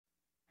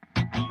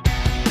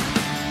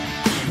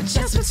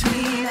just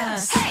between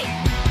us. Hey!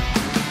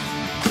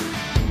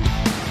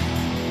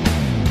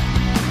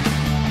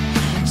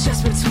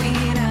 Just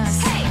between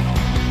us. Hey!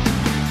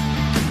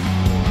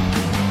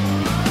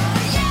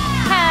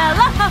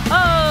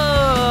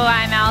 Hello!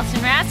 I'm Allison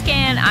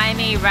Raskin. I'm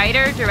a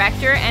writer,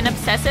 director, and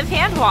obsessive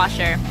hand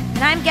washer. And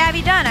I'm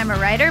Gabby Dunn. I'm a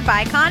writer,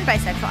 bicon,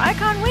 bisexual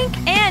icon, wink,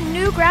 and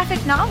new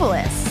graphic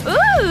novelist. Ooh,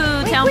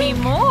 wink, tell wink.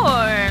 me more.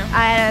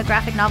 I had a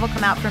graphic novel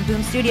come out from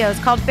Boom Studios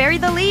called Bury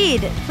the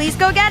Lead. Please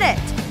go get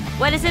it.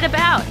 What is it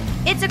about?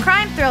 It's a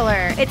crime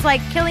thriller. It's like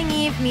Killing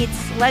Eve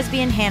meets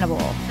Lesbian Hannibal.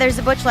 There's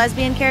a butch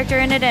lesbian character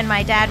in it, and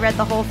my dad read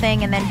the whole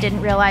thing and then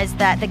didn't realize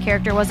that the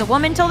character was a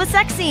woman till the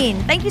sex scene.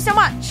 Thank you so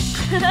much.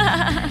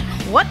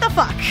 What the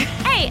fuck?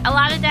 Hey, a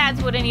lot of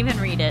dads wouldn't even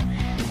read it.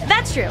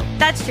 That's true.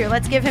 That's true.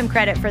 Let's give him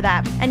credit for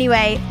that.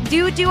 Anyway,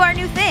 do our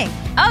new thing.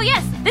 Oh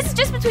yes, this is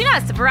Just Between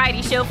Us, a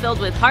variety show filled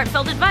with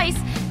heartfelt advice,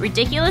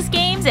 ridiculous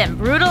games, and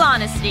brutal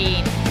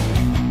honesty.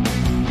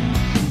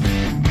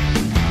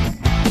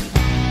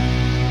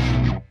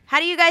 How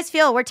do you guys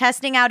feel? We're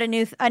testing out a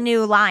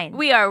new line.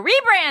 We are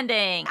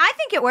rebranding. I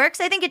think it works.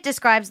 I think it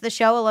describes the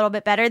show a little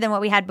bit better than what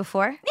we had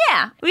before.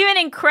 Yeah. We have an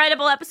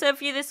incredible episode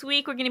for you this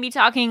week. We're going to be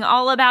talking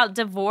all about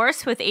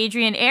divorce with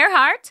Adrienne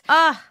Earhart.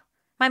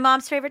 My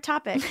mom's favorite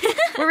topic.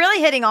 We're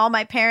really hitting all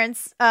my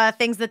parents'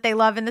 things that they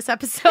love in this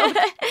episode.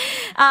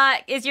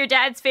 Is your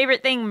dad's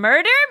favorite thing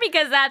murder?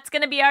 Because that's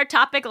going to be our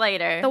topic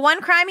later. The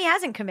one crime he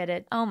hasn't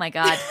committed. Oh my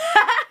God.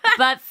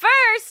 But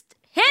first,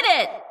 hit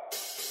it.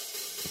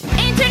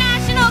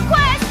 International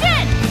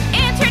question!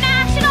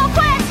 International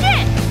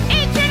question!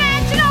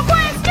 International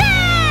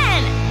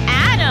question!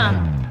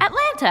 Adam,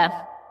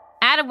 Atlanta.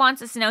 Adam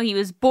wants us to know he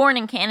was born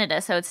in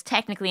Canada, so it's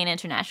technically an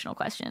international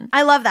question.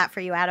 I love that for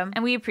you, Adam.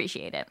 And we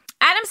appreciate it.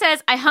 Adam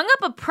says, I hung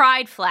up a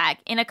pride flag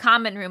in a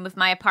common room of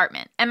my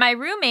apartment, and my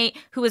roommate,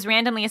 who was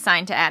randomly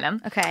assigned to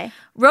Adam,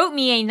 wrote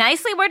me a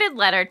nicely worded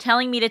letter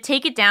telling me to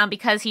take it down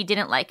because he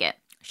didn't like it.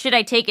 Should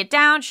I take it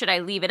down? Should I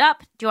leave it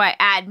up? Do I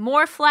add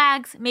more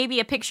flags? Maybe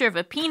a picture of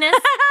a penis?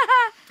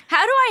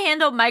 How do I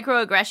handle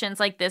microaggressions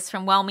like this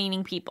from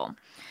well-meaning people?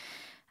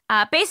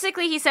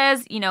 Basically, he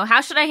says, how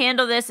should I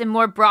handle this? And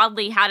more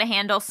broadly, how to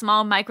handle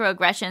small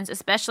microaggressions,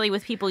 especially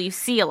with people you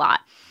see a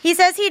lot. He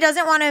says he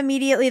doesn't want to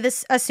immediately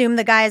assume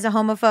the guy is a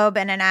homophobe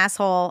and an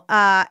asshole.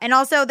 And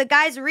also the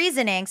guy's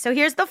reasoning. So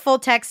here's the full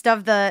text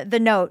of the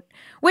note,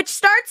 which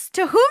starts,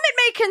 to whom it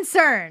may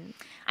concern.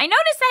 I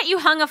noticed that you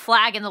hung a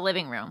flag in the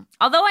living room.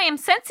 Although I am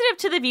sensitive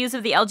to the views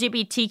of the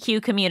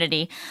LGBTQ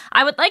community,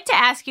 I would like to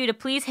ask you to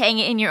please hang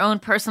it in your own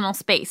personal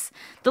space.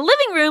 The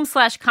living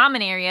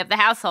room/common area of the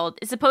household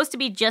is supposed to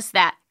be just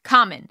that,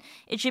 common.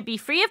 It should be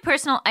free of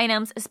personal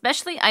items,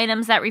 especially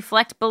items that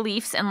reflect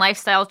beliefs and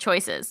lifestyle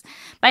choices.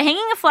 By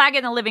hanging a flag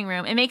in the living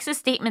room, it makes a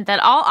statement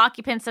that all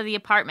occupants of the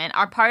apartment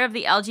are part of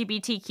the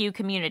LGBTQ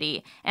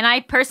community, and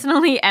I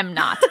personally am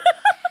not.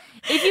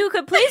 If you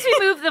could please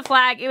remove the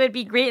flag, it would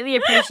be greatly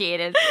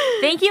appreciated.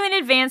 Thank you in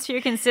advance for your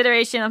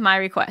consideration of my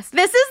request.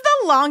 This is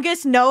the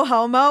longest no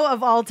homo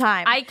of all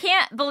time. I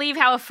can't believe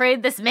how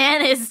afraid this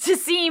man is to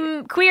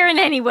seem queer in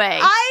any way.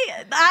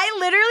 I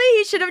literally,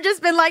 he should have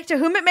just been like, to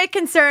whom it may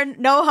concern,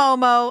 no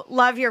homo,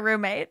 love your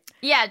roommate.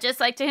 Yeah, just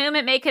like to whom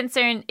it may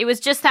concern, it was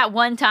just that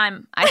one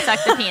time I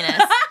sucked a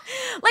penis.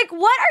 Like,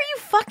 what are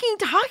you fucking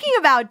talking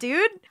about,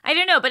 dude? I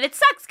don't know, but it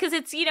sucks because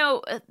it's,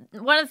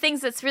 one of the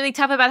things that's really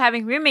tough about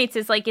having roommates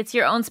is, like, it's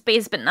your own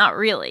space, but not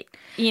really,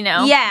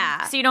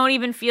 Yeah. So you don't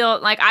even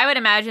feel, like, I would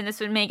imagine this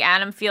would make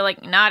Adam feel,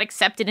 like, not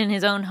accepted in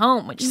his own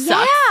home, which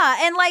sucks.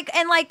 Yeah, and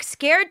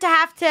scared to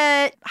have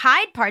to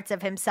hide parts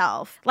of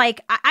himself.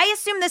 Like, I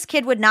assume this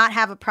kid would not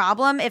have a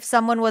problem if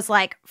someone was,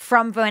 like,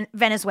 from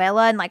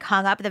Venezuela and, like,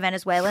 hung up the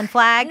Venezuelan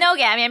flag. No,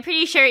 Gabby, I'm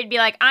pretty sure he'd be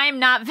like, I'm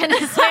not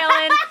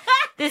Venezuelan.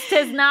 This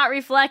does not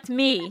reflect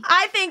me.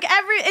 I think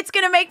it's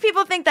going to make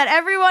people think that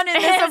everyone in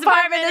this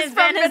apartment is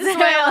from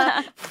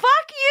Venezuela.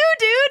 Fuck you,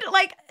 dude.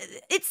 Like,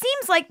 it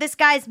seems like this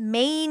guy's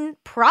main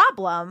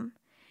problem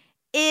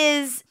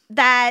is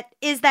that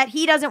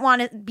he doesn't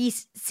want to be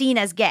seen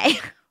as gay.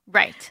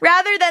 Right.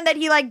 Rather than that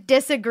he, like,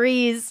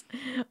 disagrees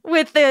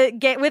with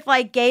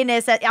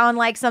gayness on,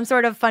 like, some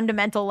sort of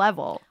fundamental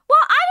level. Well,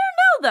 I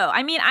don't know, though.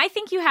 I mean, I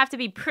think you have to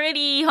be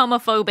pretty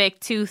homophobic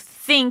to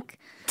think...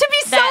 To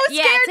be so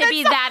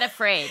scared. That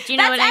afraid. Do you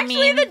know what I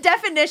mean? That's actually the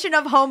definition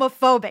of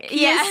homophobic.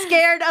 He is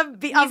scared of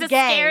gay. He's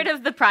scared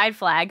of the pride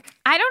flag.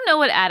 I don't know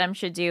what Adam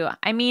should do.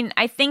 I mean,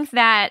 I think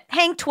that...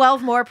 Hang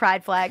 12 more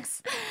pride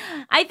flags.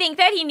 I think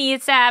that he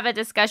needs to have a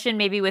discussion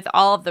maybe with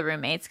all of the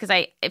roommates.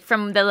 Because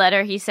from the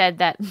letter, he said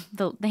that...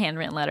 The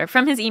handwritten letter.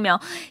 From his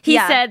email, he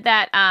said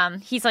that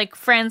he's, like,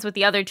 friends with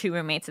the other two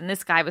roommates. And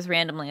this guy was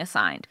randomly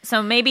assigned.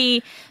 So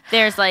maybe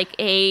there's, like,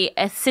 a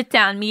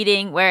sit-down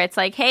meeting where it's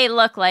like, hey,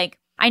 look, like...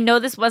 I know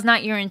this was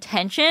not your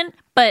intention,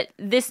 but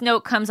this note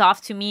comes off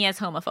to me as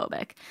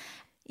homophobic.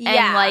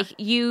 Yeah. And, like,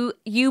 you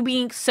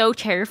being so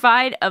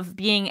terrified of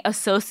being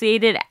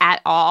associated at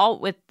all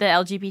with the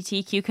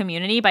LGBTQ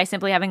community by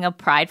simply having a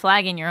pride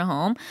flag in your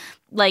home,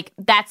 like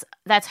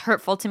that's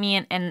hurtful to me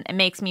and it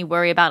makes me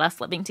worry about us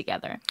living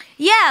together.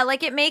 Yeah,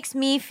 like it makes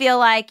me feel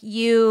like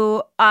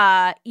you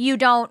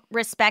don't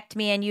respect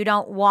me and you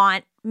don't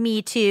want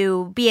me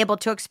to be able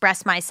to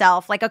express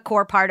myself, like a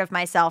core part of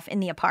myself in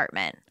the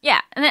apartment.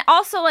 Yeah, and then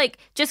also like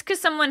just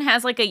because someone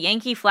has like a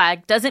Yankee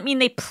flag doesn't mean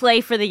they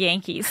play for the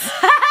Yankees.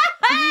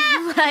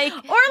 Like, or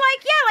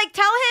like, yeah, like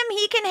tell him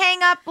he can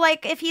hang up,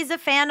 like if he's a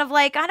fan of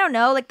like, I don't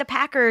know, like the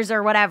Packers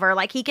or whatever,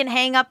 like he can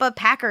hang up a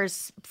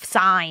Packers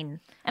sign.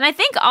 And I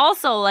think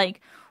also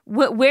like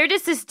where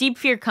does this deep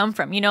fear come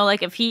from? You know,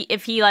 like if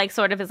he like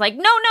sort of is like,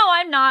 no,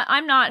 I'm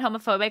not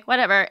homophobic,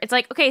 whatever. It's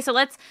like, okay, so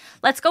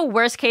let's go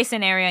worst case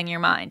scenario in your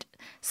mind.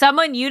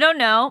 Someone you don't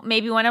know,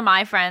 maybe one of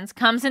my friends,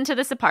 comes into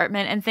this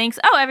apartment and thinks,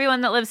 oh,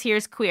 everyone that lives here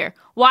is queer.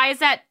 Why is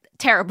that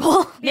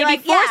terrible? Maybe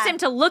like, force him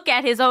to look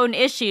at his own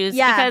issues,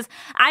 because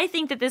I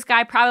think that this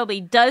guy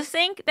probably does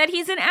think that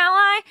he's an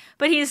ally,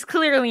 but he's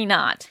clearly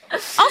not.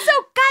 Also,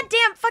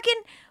 goddamn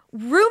fucking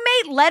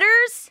roommate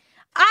letters.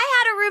 I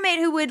had a roommate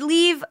who would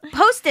leave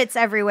Post-its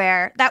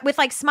everywhere that with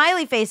like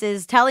smiley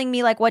faces telling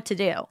me like what to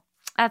do.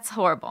 That's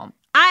horrible.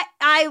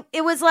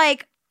 It was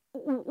like,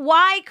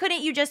 why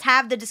couldn't you just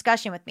have the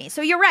discussion with me?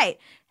 So you're right.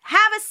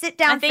 Have a sit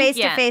down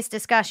face-to-face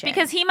discussion.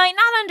 Because he might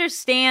not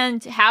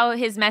understand how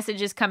his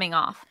message is coming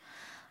off.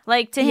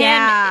 Like to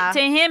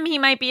him, he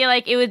might be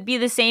like, it would be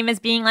the same as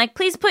being like,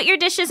 please put your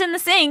dishes in the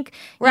sink.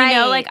 Right. You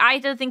know, like I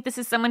don't think this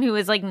is someone who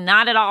is like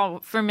not at all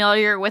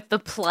familiar with the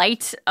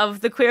plight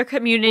of the queer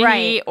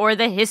community or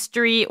the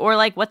history or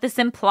like what this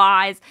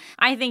implies.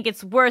 I think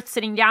it's worth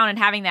sitting down and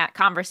having that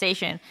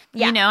conversation.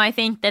 Yeah. You know, I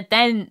think that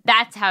then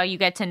that's how you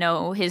get to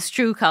know his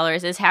true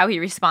colors, is how he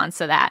responds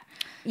to that.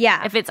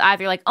 Yeah. If it's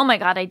either like, oh my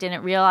God, I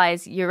didn't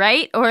realize you're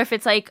right. Or if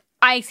it's like,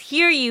 I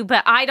hear you,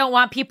 but I don't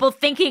want people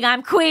thinking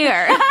I'm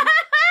queer.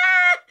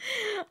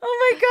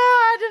 Oh my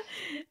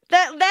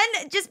God. Then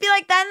just be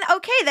like, then,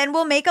 okay, then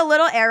we'll make a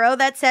little arrow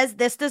that says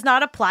this does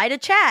not apply to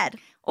Chad.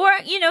 Or,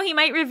 you know, he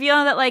might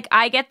reveal that, like,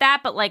 I get that,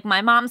 but, like,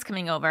 my mom's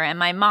coming over and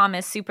my mom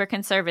is super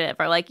conservative.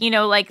 Or, like, you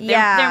know, like,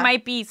 there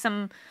might be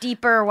some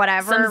deeper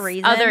whatever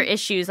reason. Other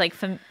issues, like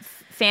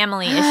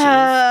family issues,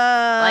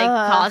 like,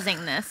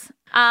 causing this.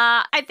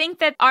 I think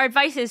that our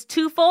advice is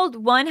twofold.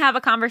 One, have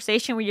a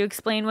conversation where you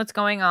explain what's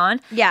going on.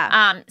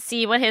 Yeah.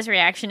 See what his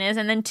reaction is.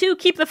 And then two,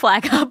 keep the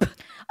flag up.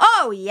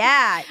 Oh,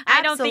 yeah. Absolutely.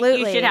 I don't think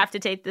you should have to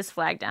take this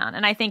flag down.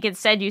 And I think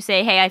instead you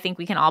say, hey, I think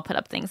we can all put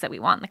up things that we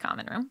want in the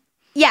common room.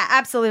 Yeah,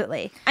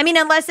 absolutely. I mean,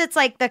 unless it's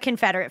like the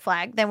Confederate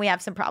flag, then we have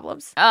some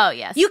problems. Oh,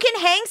 yes. You can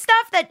hang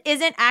stuff that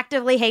isn't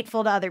actively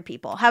hateful to other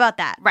people. How about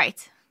that?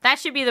 Right. That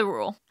should be the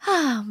rule.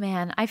 Oh,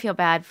 man. I feel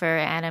bad for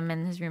Adam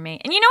and his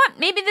roommate. And you know what?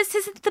 Maybe this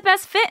isn't the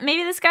best fit.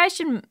 Maybe this guy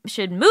should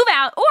move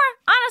out. Or,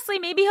 honestly,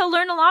 maybe he'll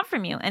learn a lot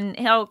from you. And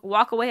he'll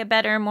walk away a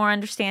better, more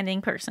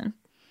understanding person.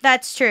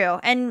 That's true.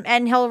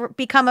 And he'll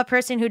become a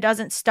person who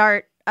doesn't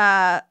start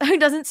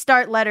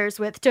letters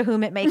with "to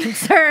whom it may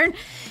concern."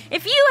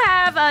 If you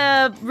have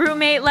a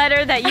roommate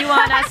letter that you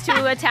want us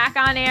to attack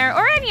on air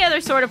or any other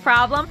sort of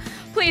problem,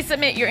 please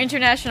submit your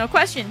international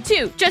question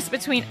to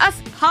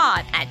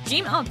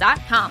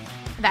justbetweenuspod@gmail.com.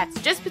 That's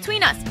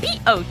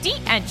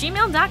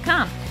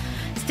justbetweenuspod@gmail.com.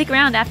 Stick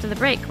around after the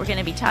break. We're going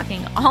to be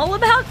talking all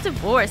about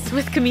divorce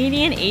with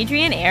comedian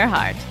Adrienne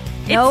Earhart.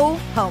 No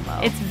homo.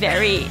 It's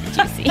very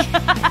juicy.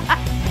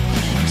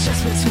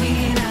 Just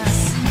between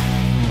us.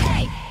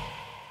 Hey.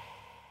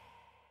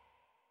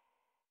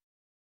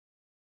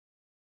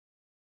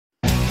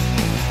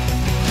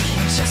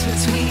 Just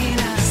between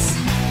us.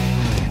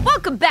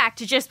 Welcome back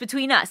to Just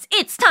Between Us.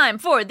 It's time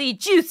for the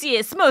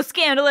juiciest, most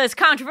scandalous,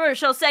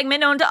 controversial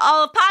segment known to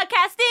all of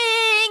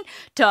podcasting.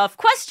 Tough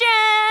questions.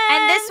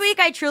 And this week,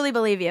 I truly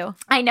believe you.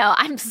 I know.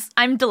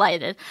 I'm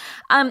delighted.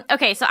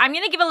 Okay, so I'm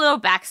going to give a little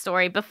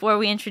backstory before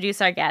we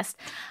introduce our guest.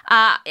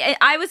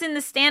 I was in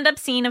the stand-up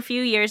scene a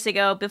few years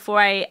ago before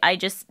I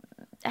just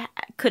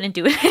couldn't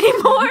do it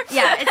anymore.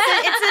 Yeah,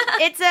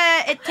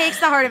 it takes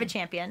the heart of a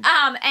champion.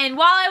 And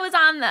while I was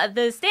on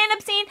the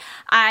stand-up scene,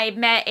 I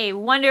met a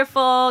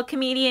wonderful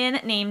comedian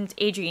named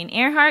Adrienne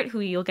Earhart, who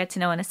you'll get to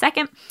know in a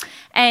second.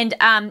 And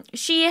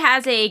she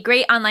has a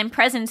great online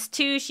presence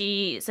too.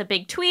 She's a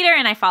big tweeter,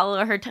 and I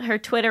follow her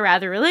Twitter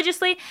rather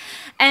religiously.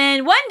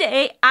 And one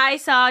day, I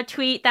saw a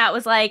tweet that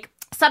was like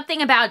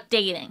something about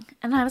dating,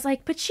 and I was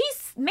like, "But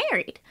she's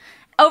married."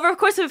 Over the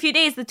course of a few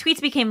days, the tweets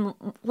became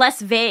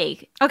less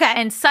vague. Okay.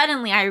 And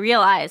suddenly I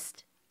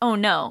realized, oh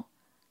no,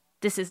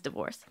 this is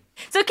divorce.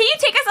 So can you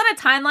take us on a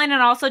timeline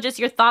and also just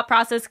your thought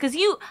process? Because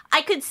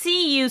I could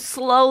see you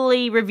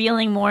slowly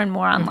revealing more and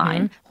more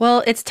online. Mm-hmm.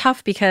 Well, it's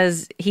tough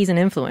because he's an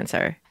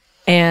influencer.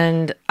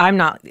 And I'm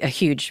not a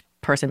huge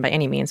person by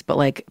any means, but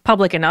like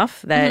public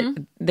enough that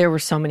there were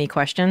so many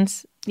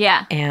questions.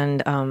 Yeah.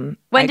 And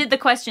when did the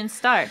questions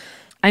start?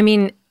 I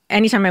mean,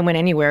 anytime I went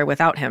anywhere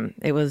without him,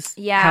 it was,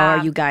 how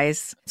are you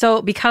guys?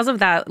 So because of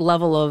that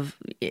level of,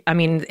 I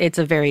mean, it's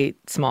a very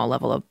small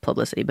level of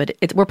publicity, but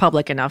we're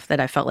public enough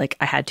that I felt like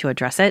I had to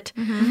address it.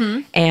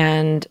 Mm-hmm.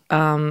 And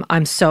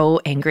I'm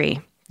so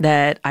angry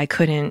that I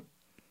couldn't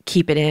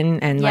keep it in.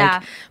 And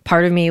like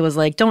part of me was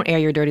like, don't air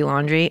your dirty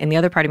laundry. And the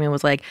other part of me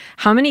was like,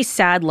 how many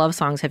sad love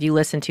songs have you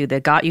listened to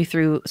that got you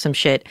through some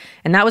shit?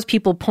 And that was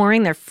people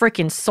pouring their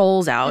freaking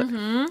souls out.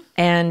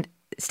 And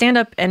stand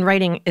up and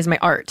writing is my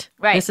art.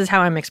 Right. This is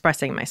how I'm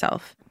expressing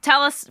myself.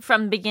 Tell us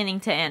from beginning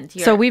to end.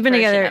 So we've been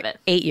together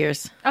 8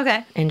 years.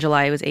 Okay. In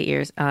July, it was 8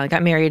 years.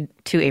 Got married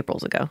 2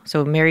 Aprils ago.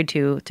 So married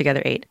 2,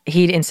 together 8.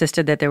 He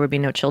insisted that there would be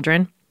no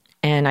children.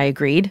 And I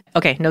agreed.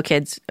 Okay, no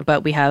kids,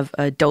 but we have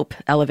a dope,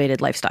 elevated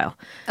lifestyle.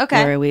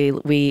 Okay. Where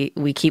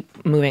we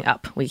keep moving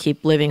up. We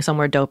keep living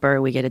somewhere doper.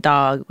 We get a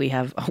dog. We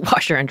have a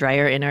washer and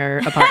dryer in our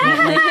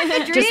apartment.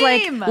 Like, just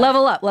like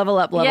level up,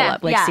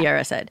 like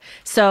Sierra said.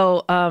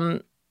 So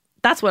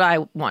that's what I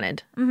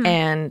wanted.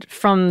 And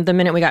from the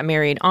minute we got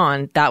married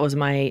on, that was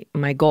my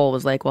goal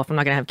was like, well, if I'm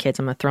not going to have kids,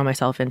 I'm going to throw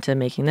myself into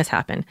making this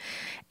happen.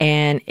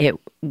 And it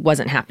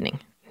wasn't happening.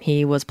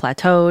 He was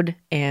plateaued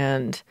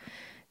and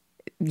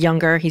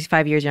younger. He's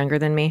 5 years younger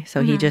than me.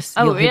 So he just,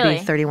 he'll be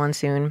 31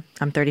 soon.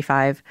 I'm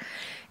 35.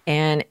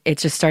 And it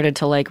just started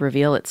to like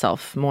reveal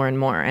itself more and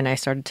more. And I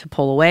started to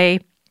pull away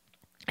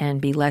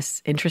and be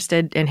less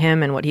interested in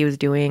him and what he was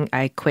doing.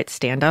 I quit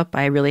stand-up.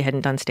 I really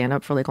hadn't done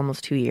stand-up for like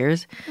almost 2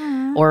 years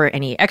or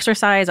any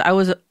exercise. I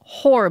was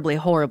horribly,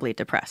 horribly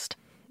depressed.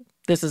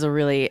 This is a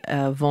really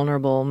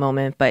vulnerable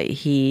moment, but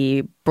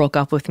he broke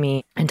up with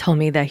me and told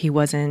me that he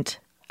wasn't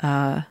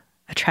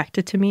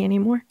attracted to me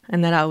anymore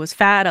and that I was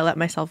fat. I let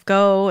myself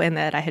go and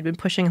that I had been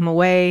pushing him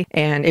away.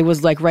 And it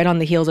was like right on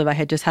the heels of I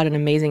had just had an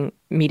amazing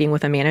meeting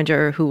with a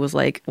manager who was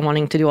like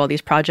wanting to do all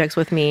these projects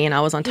with me and I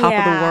was on top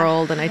of the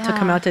world and I took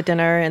him out to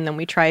dinner and then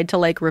we tried to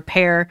like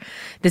repair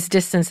this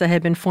distance that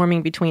had been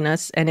forming between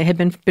us and it had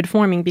been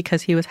forming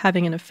because he was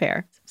having an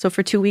affair. So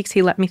for 2 weeks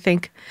he let me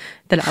think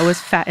that I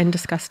was fat and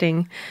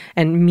disgusting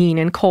and mean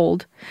and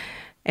cold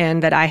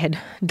and that I had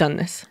done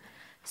this.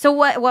 So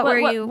what were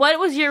you? What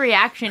was your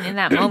reaction in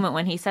that moment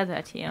when he said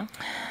that to you?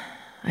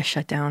 I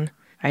shut down.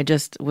 I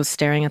just was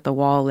staring at the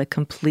wall, like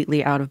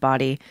completely out of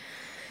body.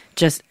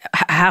 Just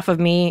half of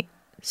me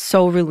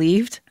so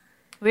relieved.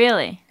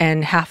 Really?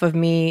 And half of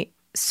me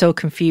so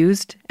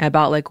confused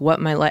about like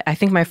what my life. I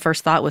think my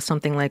first thought was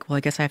something like, well,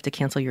 I guess I have to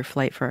cancel your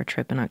flight for our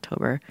trip in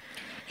October.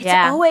 It's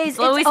always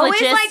like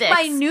logistics.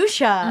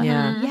 minutia.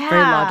 Yeah,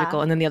 very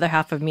logical. And then the other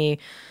half of me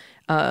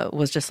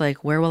was just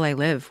like, where will I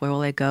live? Where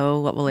will I go?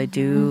 What will I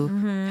do?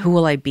 Who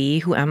will I be?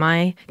 Who am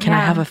I? Can I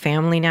have a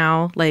family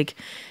now? Like,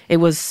 it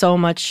was so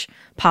much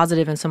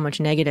positive and so much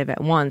negative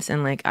at once.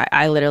 And like,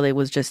 I literally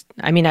was just,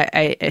 I mean,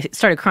 I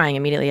started crying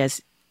immediately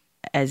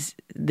as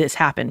this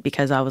happened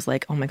because I was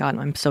like, oh my God,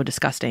 I'm so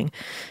disgusting.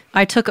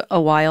 I took a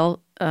while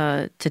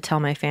to tell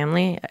my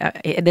family.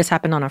 This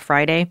happened on a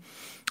Friday.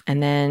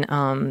 And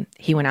then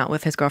he went out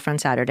with his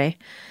girlfriend Saturday.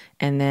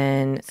 And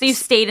then... So you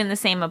stayed in the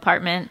same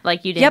apartment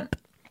like you did? Yep.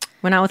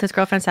 Went out with his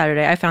girlfriend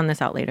Saturday. I found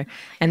this out later.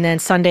 And then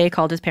Sunday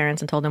called his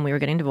parents and told them we were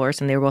getting divorced.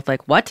 And they were both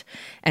like, what?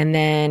 And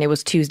then it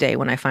was Tuesday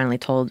when I finally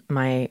told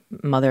my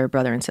mother,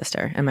 brother, and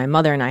sister. And my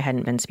mother and I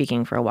hadn't been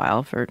speaking for a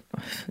while.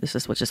 This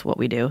is just what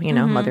we do, you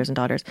know, mothers and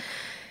daughters.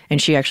 And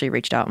she actually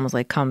reached out and was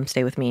like, come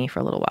stay with me for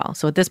a little while.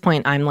 So at this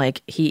point, I'm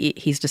like,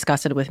 he's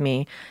disgusted with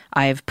me.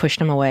 I've pushed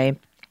him away.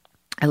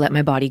 I let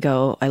my body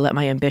go. I let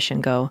my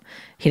ambition go.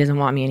 He doesn't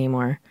want me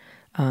anymore.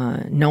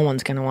 No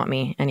one's going to want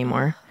me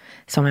anymore.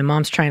 So my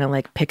mom's trying to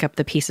like pick up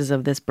the pieces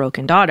of this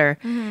broken daughter.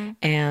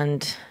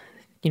 And,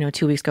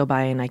 2 weeks go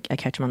by and I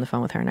catch him on the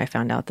phone with her and I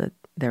found out that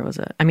there was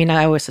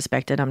I always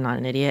suspected. I'm not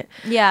an idiot.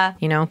 Yeah.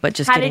 But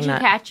just How did you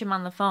catch him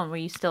on the phone? Were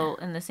you still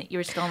you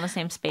were still in the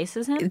same space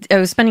as him? I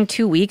was spending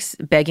 2 weeks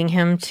begging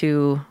him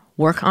to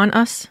work on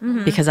us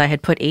because I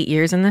had put 8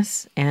 years in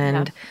this.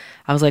 And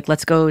I was like,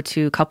 let's go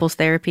to couples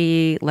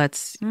therapy.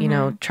 Let's,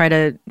 try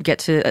to get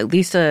to at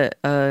least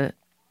a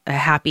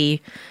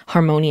happy,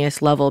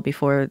 harmonious level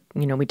before,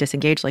 we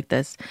disengage like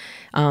this.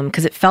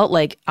 Because it felt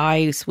like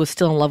I was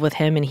still in love with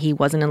him and he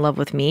wasn't in love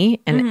with me.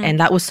 And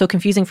that was so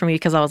confusing for me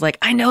because I was like,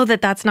 I know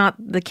that that's not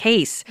the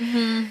case.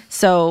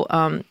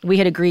 So we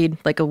had agreed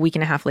like a week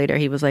and a half later,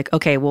 he was like,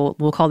 okay,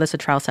 we'll call this a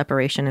trial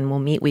separation and we'll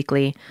meet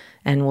weekly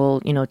and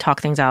we'll,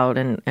 talk things out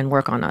and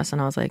work on us.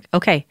 And I was like,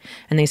 okay.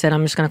 And they said,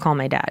 I'm just going to call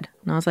my dad.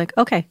 And I was like,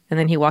 okay. And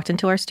then he walked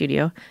into our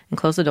studio and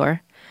closed the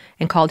door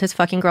and called his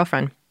fucking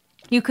girlfriend.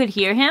 You could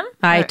hear him?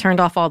 I turned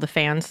off all the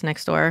fans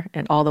next door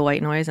and all the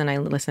white noise and I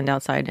listened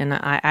outside. And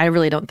I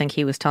really don't think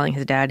he was telling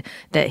his dad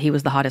that he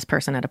was the hottest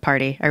person at a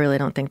party. I really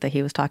don't think that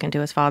he was talking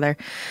to his father.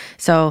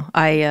 So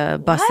I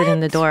busted in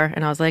the door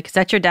and I was like, is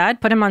that your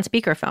dad? Put him on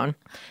speakerphone.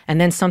 And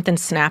then something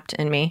snapped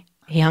in me.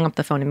 He hung up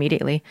the phone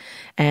immediately.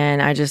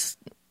 And I just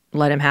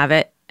let him have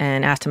it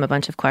and asked him a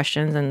bunch of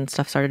questions and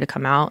stuff started to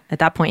come out. At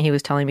that point, he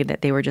was telling me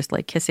that they were just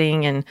like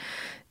kissing and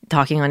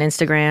talking on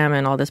Instagram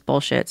and all this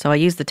bullshit. So I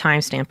used the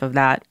timestamp of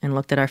that and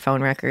looked at our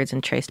phone records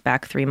and traced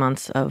back 3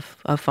 months of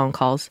phone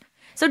calls.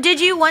 So did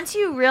you, once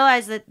you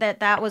realized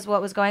that was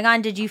what was going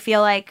on, did you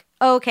feel like,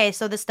 oh, okay,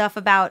 so the stuff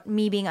about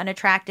me being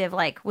unattractive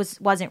like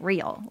wasn't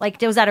real?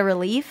 Like, was that a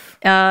relief?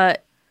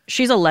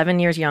 She's 11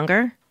 years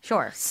younger.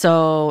 Sure.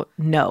 So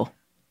no.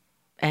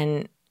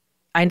 And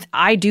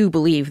I do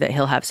believe that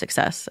he'll have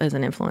success as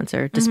an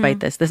influencer despite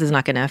this. This is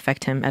not going to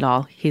affect him at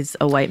all. He's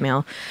a white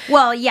male.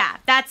 Well, yeah,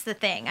 that's the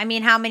thing. I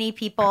mean, how many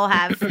people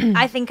have,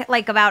 I think,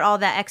 like, about all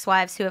the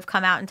ex-wives who have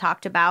come out and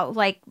talked about,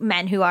 like,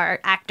 men who are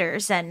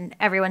actors, and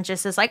everyone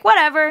just is like,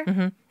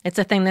 whatever. It's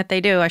a thing that they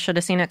do. I should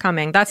have seen it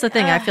coming. That's the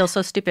thing. I feel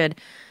so stupid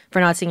for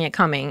not seeing it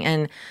coming.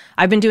 And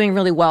I've been doing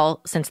really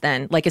well since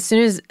then. Like, as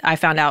soon as I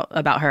found out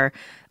about her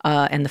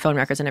and the phone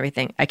records and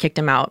everything, I kicked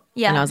him out.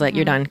 Yeah. And I was like,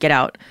 you're done. Get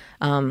out.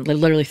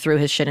 Literally threw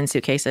his shit in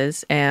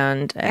suitcases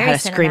and had a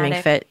screaming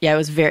fit. Yeah, it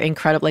was very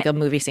incredible, like a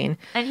movie scene.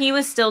 And he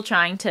was still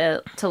trying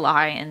to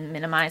lie and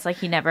minimize. Like,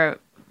 he never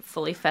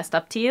fully fessed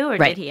up to you, or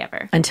did he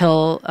ever?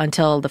 Until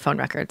the phone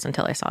records,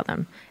 until I saw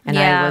them. And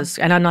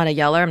and I'm not a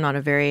yeller.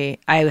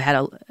 I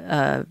had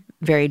a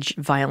very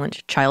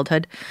violent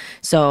childhood.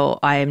 So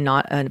I am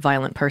not a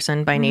violent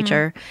person by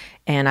nature.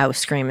 And I was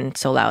screaming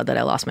so loud that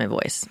I lost my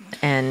voice.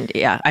 And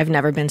yeah, I've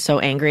never been so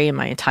angry in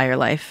my entire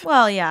life.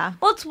 Well, yeah.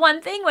 Well, it's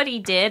one thing what he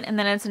did, and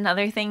then it's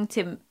another thing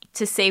to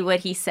say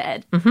what he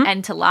said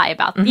and to lie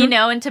about, and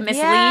to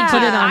mislead you.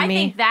 Put it on I me.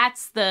 think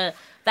that's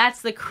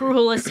the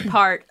cruelest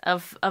part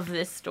of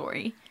this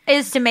story.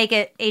 Is to make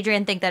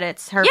Adrienne think that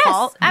it's her Yes,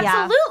 fault.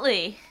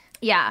 absolutely.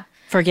 Yeah.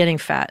 For getting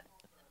fat.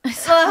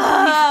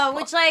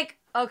 Which, like,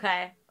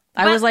 okay.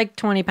 I was like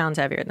 20 pounds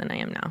heavier than I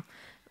am now.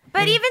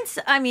 But even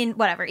so, I mean,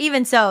 whatever.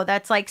 Even so,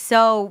 that's like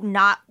so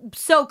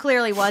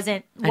clearly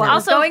wasn't what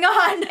was going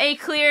on. A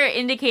clear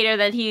indicator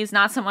that he's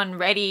not someone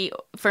ready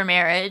for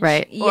marriage,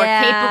 Right. Or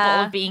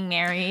capable of being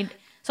married.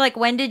 So, like,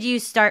 when did you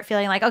start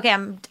feeling like, okay,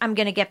 I'm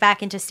gonna get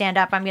back into stand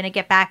up. I'm gonna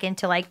get back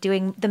into like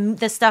doing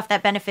the stuff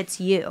that benefits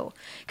you,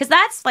 because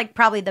that's like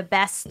probably the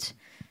best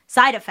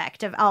side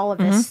effect of all of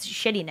this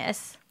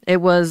shittiness.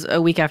 It was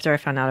a week after I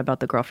found out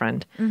about the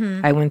girlfriend.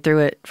 I went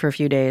through it for a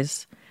few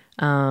days.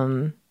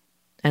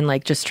 And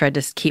like just tried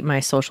to keep my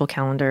social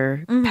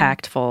calendar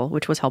packed full,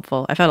 which was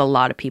helpful. I've had a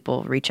lot of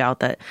people reach out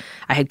that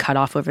I had cut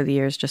off over the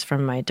years just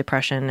from my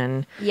depression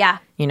and,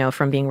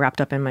 from being wrapped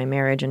up in my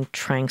marriage and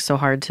trying so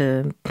hard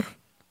to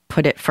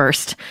put it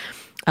first.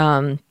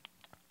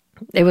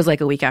 It was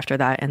like a week after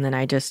that. And then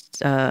I just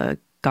got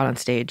on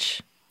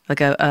stage. Like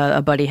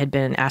a buddy had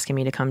been asking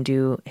me to come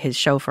do his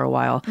show for a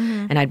while.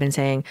 And I'd been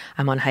saying,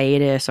 I'm on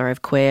hiatus or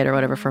I've quit or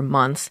whatever for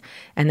months.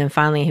 And then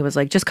finally he was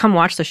like, just come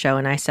watch the show.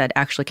 And I said,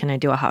 actually, can I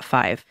do a hot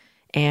 5?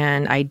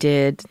 And I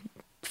did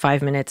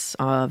 5 minutes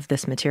of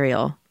this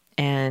material.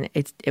 And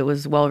it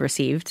was well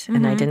received.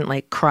 And I didn't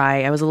like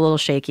cry. I was a little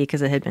shaky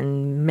because it had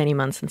been many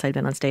months since I'd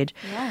been on stage.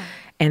 Yeah.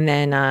 And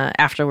then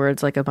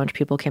afterwards, like a bunch of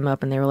people came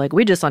up and they were like,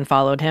 we just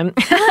unfollowed him.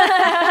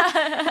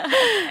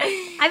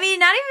 I mean,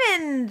 not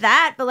even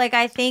that, but like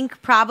I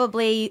think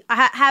probably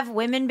have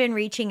women been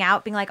reaching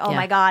out, being like, "Oh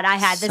my God, I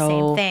had the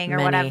same thing" or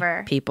many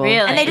whatever. People,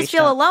 Really? And they just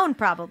feel alone,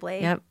 probably.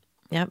 Yep.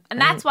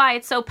 And that's why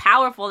it's so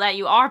powerful that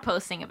you are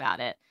posting about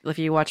it. If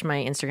you watch my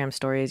Instagram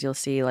stories, you'll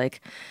see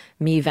like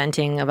me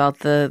venting about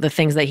the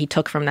things that he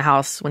took from the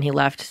house when he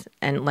left.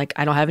 And like,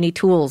 I don't have any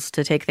tools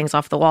to take things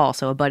off the wall.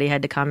 So a buddy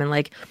had to come and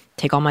like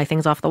take all my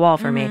things off the wall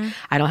for me.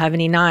 I don't have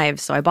any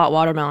knives. So I bought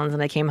watermelons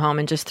and I came home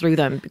and just threw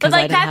them. Because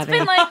But like I didn't that's have been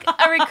any. like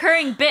a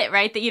recurring bit,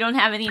 right? That you don't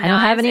have any knives. I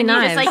don't have any and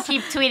knives. You just like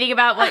keep tweeting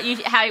about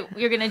how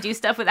you're going to do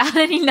stuff without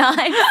any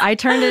knives. I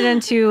turned it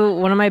into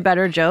one of my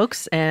better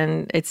jokes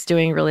and it's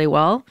doing really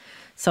well.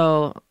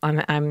 So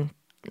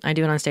I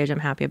do it on stage. I'm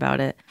happy about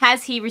it.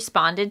 Has he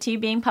responded to you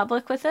being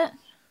public with it?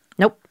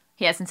 Nope.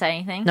 He hasn't said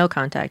anything? No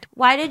contact.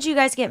 Why did you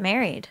guys get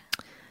married?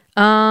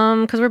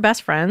 Because we're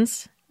best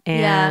friends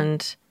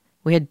and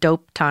we had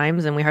dope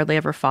times and we hardly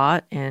ever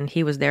fought. And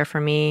he was there for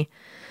me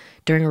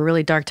during a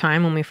really dark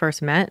time when we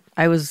first met.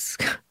 I was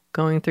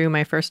going through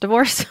my first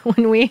divorce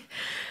when we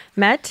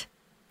met.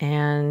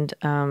 And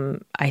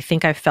I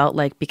think I felt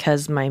like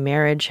because my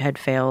marriage had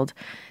failed,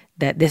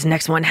 that this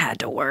next one had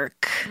to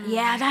work.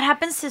 Yeah, that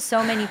happens to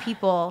so many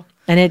people.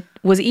 And it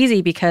was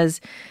easy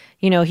because,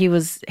 he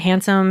was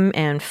handsome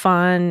and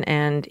fun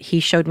and he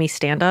showed me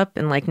stand-up.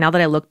 And like, now that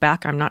I look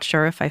back, I'm not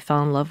sure if I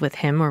fell in love with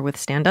him or with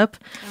stand-up.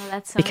 Oh,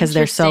 that's so because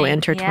they're so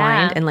interesting.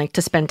 intertwined. Yeah. And like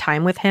to spend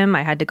time with him,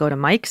 I had to go to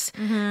Mike's.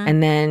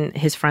 And then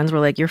his friends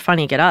were like, you're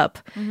funny, get up.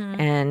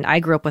 And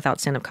I grew up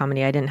without stand-up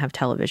comedy. I didn't have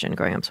television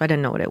growing up, so I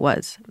didn't know what it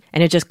was.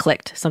 And it just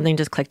clicked. Something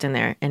just clicked in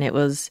there. And it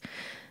was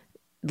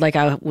like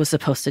I was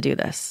supposed to do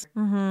this.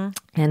 And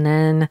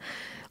then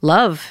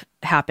love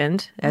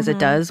happened, as it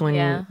does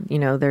when,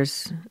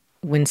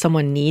 when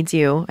someone needs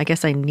you. I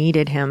guess I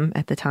needed him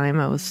at the time.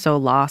 I was so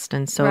lost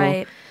and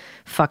so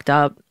fucked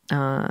up.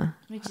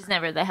 Which is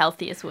never the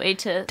healthiest way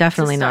to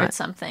Definitely start not.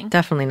 something.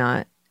 Definitely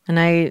not. And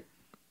I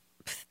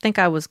think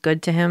I was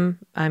good to him.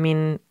 I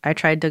mean, I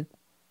tried to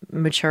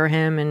mature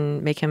him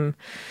and make him,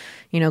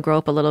 grow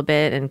up a little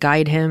bit and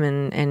guide him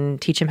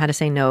and teach him how to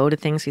say no to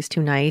things. He's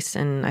too nice.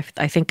 And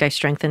I think I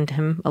strengthened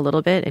him a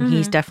little bit and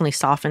he's definitely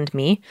softened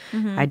me.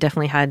 I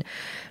definitely had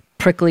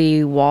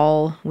prickly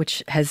wall,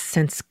 which has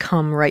since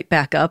come right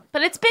back up.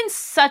 But it's been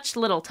such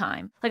little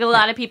time. Like a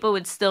lot of people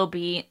would still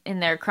be in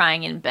there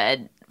crying in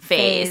bed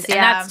phase. And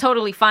yeah. that's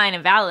totally fine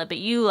and valid. But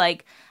you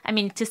like, I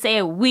mean, to say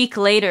a week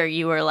later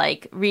you were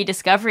like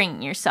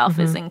rediscovering yourself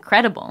is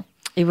incredible.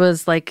 It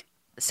was like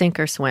sink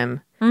or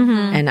swim.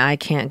 And I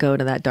can't go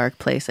to that dark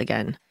place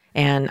again.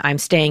 And I'm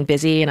staying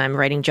busy and I'm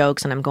writing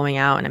jokes and I'm going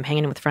out and I'm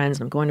hanging with friends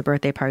and I'm going to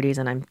birthday parties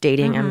and I'm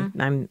dating.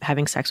 I'm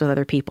having sex with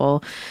other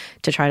people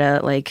to try to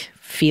like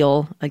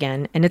feel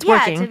again. And it's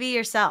working. Yeah, to be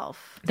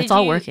yourself. It's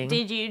all working.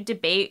 Did you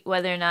debate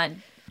whether or not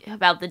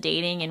about the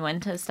dating and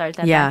when to start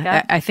that back Yeah,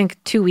 up? I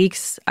think 2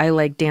 weeks I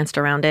like danced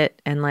around it.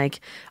 And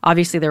like,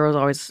 obviously there was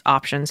always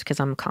options because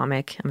I'm a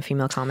comic. I'm a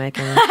female comic.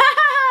 And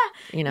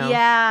you know.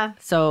 Yeah.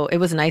 So it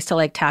was nice to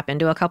like tap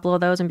into a couple of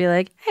those and be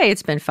like, hey,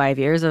 it's been 5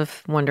 years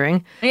of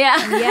wondering. Yeah.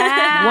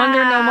 Yeah.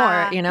 Wonder no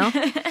more, you know?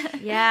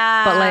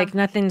 Yeah. But like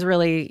nothing's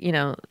really, you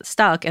know,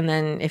 stuck. And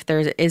then if there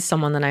is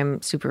someone that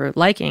I'm super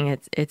liking,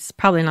 it's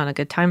probably not a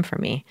good time for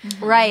me.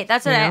 Right.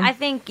 That's what You know? I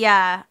think.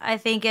 Yeah. I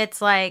think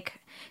it's like,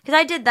 because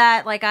I did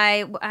that. Like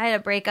I had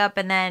a breakup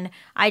and then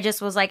I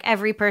just was like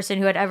every person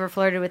who had ever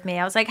flirted with me.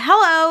 I was like,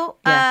 hello.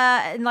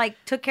 And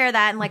like took care of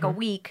that in like a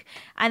week.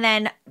 And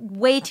then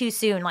way too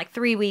soon, like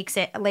 3 weeks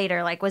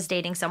later, like was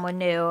dating someone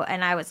new.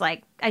 And I was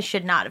like, I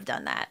should not have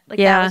done that. Like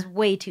that was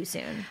way too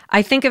soon.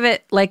 I think of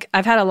it like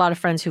I've had a lot of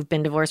friends who've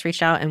been divorced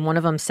reach out. And one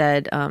of them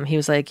said, he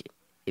was like,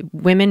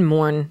 women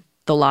mourn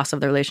the loss of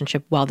their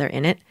relationship while they're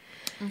in it.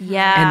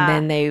 Yeah. And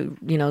then they,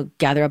 you know,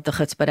 gather up the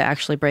chutzpah to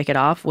actually break it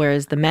off.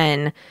 Whereas the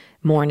men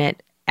mourn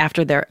it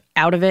after they're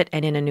out of it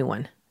and in a new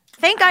one.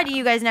 Thank God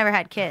you guys never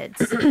had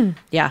kids.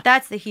 Yeah.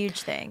 That's the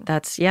huge thing.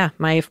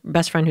 My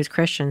best friend who's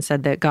Christian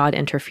said that God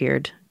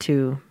interfered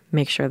to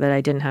make sure that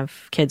I didn't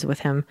have kids with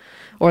him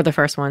or the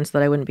first one so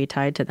that I wouldn't be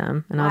tied to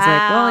them. And I was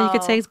like, well, you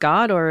could say it's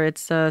God or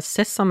it's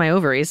cysts on my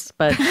ovaries.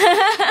 But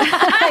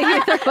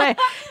either way,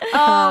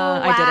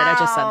 I did it. I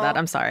just said that.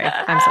 I'm sorry.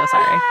 I'm so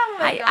sorry.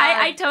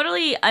 I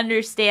totally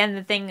understand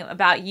the thing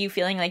about you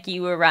feeling like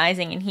you were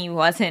rising and he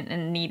wasn't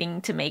and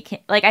needing to make him.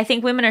 Like, I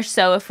think women are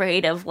so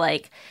afraid of,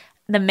 like,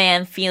 the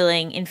man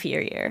feeling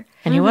inferior.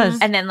 And he was.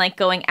 And then, like,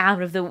 going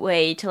out of the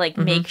way to, like,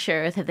 make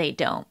sure that they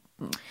don't.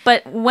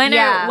 But when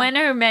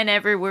are men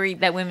ever worried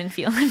that women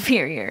feel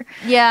inferior?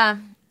 Yeah.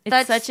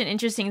 It's such an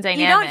interesting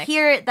dynamic. You don't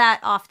hear it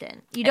that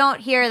often. You don't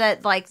hear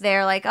that like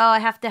they're like, oh, I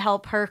have to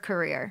help her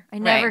career. I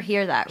never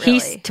hear that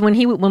really.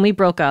 When we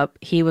broke up,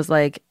 he was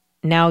like,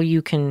 now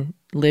you can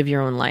live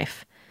your own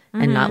life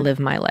and not live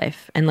my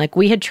life. And like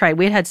we had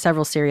had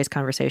several serious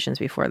conversations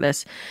before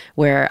this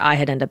where I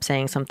had ended up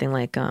saying something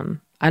like,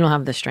 I don't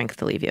have the strength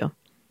to leave you.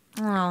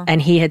 Oh.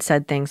 And he had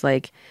said things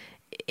like,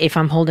 if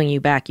I'm holding you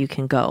back, you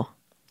can go.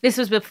 This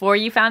was before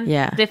you found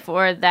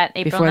before that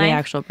April before 9th? the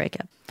actual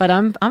breakup. But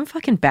I'm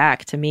fucking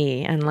back to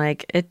me, and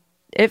like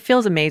it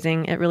feels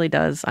amazing. It really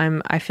does.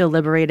 I feel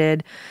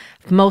liberated.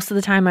 Most of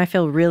the time, I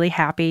feel really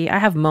happy. I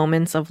have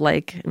moments of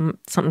like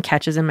something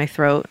catches in my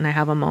throat, and I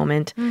have a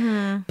moment,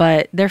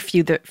 but they're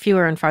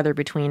fewer and farther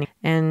between.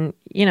 And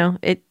you know,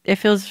 it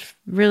feels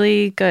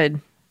really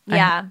good.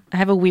 Yeah. I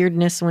have a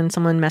weirdness when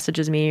someone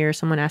messages me or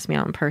someone asks me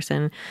out in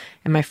person,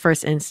 and my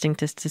first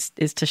instinct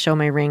is to show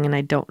my ring, and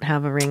I don't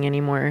have a ring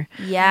anymore.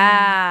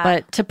 Yeah.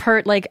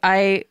 But like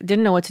I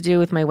didn't know what to do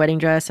with my wedding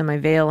dress and my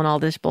veil and all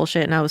this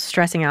bullshit, and I was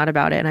stressing out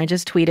about it, and I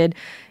just tweeted,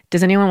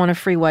 does anyone want a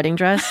free wedding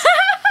dress?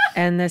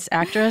 And this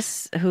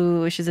actress,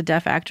 she's a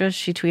deaf actress,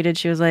 she tweeted,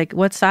 she was like,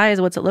 what size?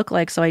 What's it look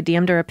like? So I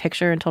DM'd her a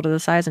picture and told her the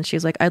size, and she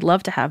was like, I'd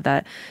love to have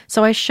that.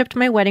 So I shipped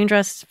my wedding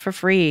dress for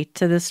free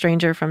to this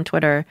stranger from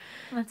Twitter.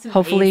 That's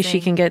Hopefully she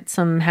amazing. can get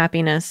some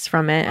happiness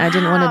from it. I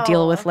didn't want to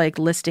deal with like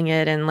listing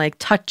it and like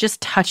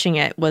just touching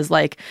it was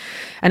like,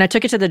 and I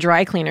took it to the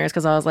dry cleaners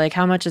because I was like,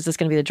 how much is this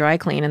going to be the dry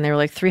clean? And they were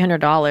like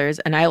 $300.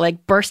 And I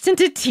like burst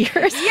into tears.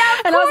 Yeah,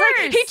 of and I was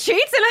like, course. he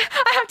cheats and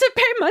I have to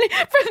pay money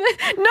for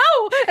this.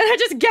 No. And I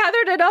just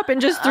gathered it up and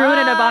just threw it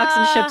in a box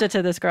and shipped it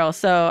to this girl.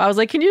 So I was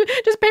like, can you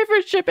just pay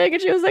for shipping?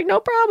 And she was like, no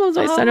problem.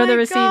 So I sent her the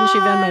receipt and she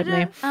Venmoed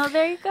me. Oh,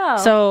 there you go.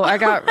 So I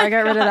got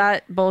rid of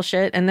that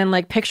bullshit. And then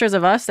like pictures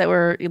of us that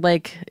were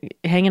like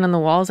hanging on the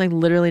walls, I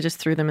literally just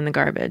threw them in the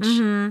garbage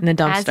in the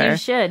dumpster.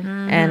 As you should.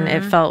 And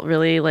it felt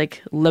really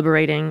like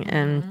liberating.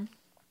 And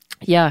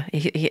yeah,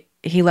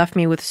 he left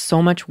me with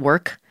so much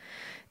work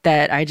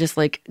that I just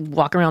like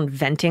walk around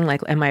venting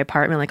like in my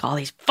apartment, like all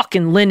these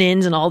fucking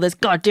linens and all this.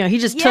 Goddamn, he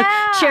just took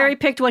cherry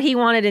picked what he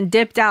wanted and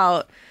dipped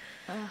out.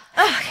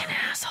 Fucking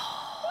asshole.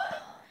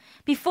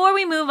 Before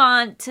we move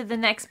on to the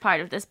next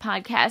part of this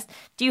podcast,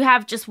 do you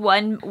have just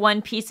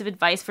one piece of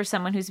advice for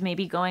someone who's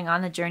maybe going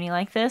on a journey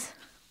like this?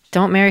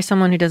 Don't marry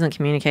someone who doesn't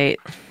communicate.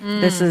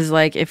 This is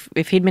like if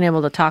he'd been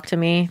able to talk to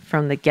me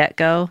from the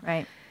get-go,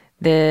 Right.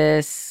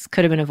 this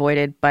could have been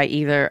avoided by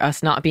either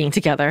us not being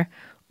together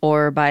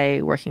or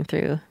by working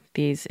through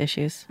these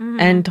issues.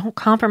 And don't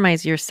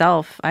compromise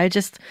yourself. I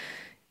just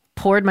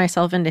poured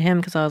myself into him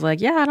because I was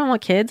like, yeah, I don't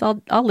want kids.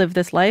 I'll live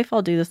this life.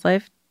 I'll do this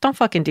life. Don't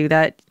fucking do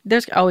that.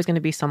 There's always going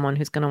to be someone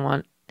who's going to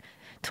want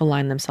to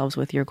align themselves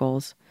with your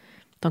goals.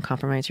 Don't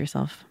compromise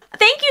yourself.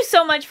 Thank you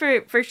so much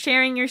for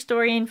sharing your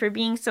story and for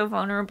being so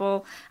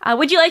vulnerable.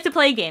 Would you like to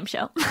play a game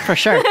show? For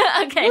sure.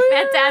 Okay,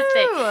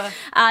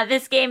 fantastic.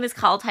 This game is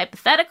called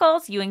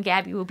Hypotheticals. You and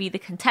Gabby will be the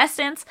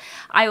contestants.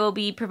 I will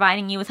be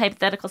providing you with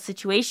hypothetical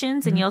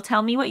situations, and you'll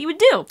tell me what you would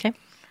do. Okay.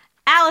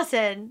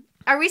 Allison,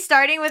 are we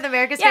starting with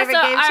America's favorite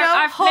game show?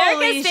 Our Holy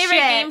America's favorite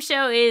shit. game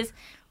show is,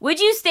 would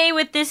you stay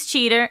with this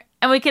cheater?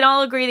 And we can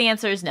all agree the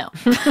answer is no.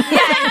 Is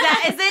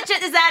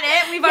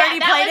that it? We've already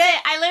played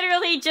it? I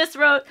literally just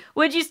wrote,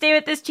 would you stay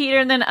with this cheater?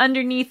 And then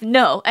underneath,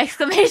 no!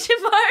 Exclamation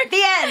mark.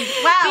 The end.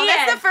 Wow,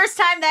 that's the first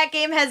time that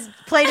game has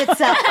played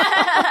itself.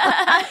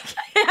 I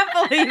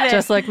can't believe it.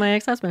 Just like my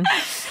ex-husband.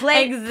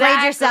 Played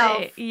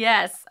yourself.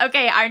 Yes.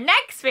 Okay, our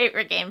next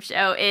favorite game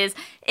show is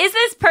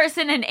this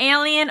person an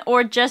alien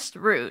or just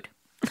rude?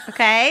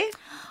 Okay.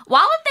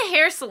 While at the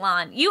hair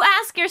salon, you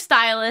ask your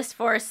stylist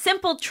for a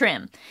simple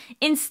trim.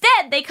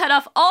 Instead, they cut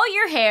off all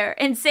your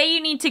hair and say you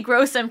need to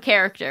grow some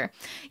character.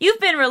 You've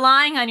been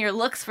relying on your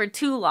looks for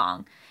too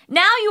long.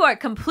 Now you are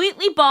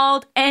completely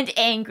bald and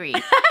angry.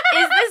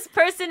 Is this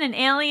person an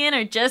alien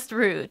or just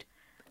rude?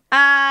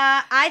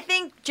 I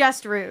think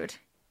just rude.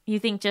 You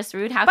think just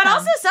rude? How But come?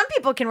 also, some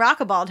people can rock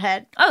a bald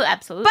head. Oh,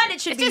 absolutely. But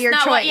it should be just your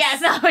not choice.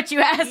 It's not what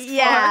you asked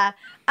Yeah. for.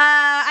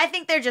 I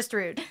think they're just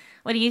rude.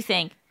 What do you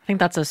think? I think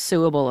that's a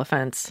suable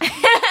offense.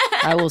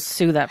 I will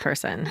sue that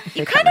person. If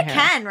You they cut kind my of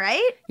hair. can,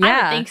 right? Yeah.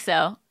 I would think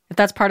so. If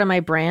that's part of my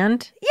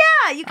brand,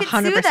 Yeah, you could sue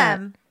 100%.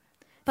 them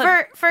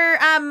for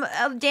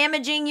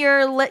damaging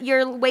your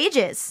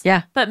wages.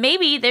 yeah. But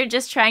maybe they're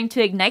just trying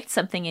to ignite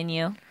something in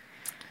you.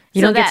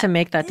 You So don't get that- to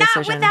make that Not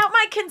decision. without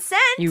my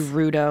consent. You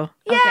rudo.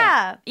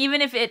 Yeah.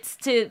 Even if it's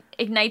to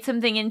ignite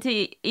something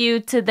into you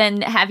to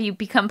then have you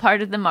become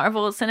part of the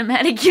Marvel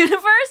Cinematic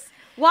Universe.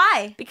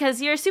 Why?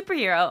 Because you're a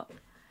superhero.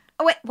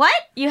 Oh, wait, what?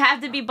 You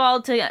have to be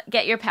bald to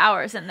get your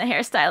powers, and the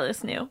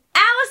hairstylist knew.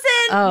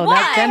 Allison! Oh,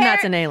 what? then The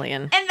that's hair- an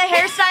alien. And the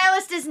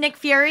hairstylist is Nick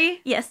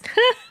Fury? Yes.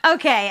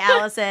 Okay,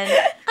 Allison.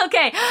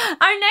 Okay,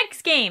 our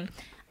next game.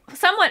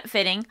 Somewhat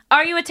fitting.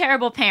 Are you a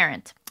terrible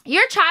parent?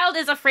 Your child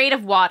is afraid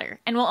of water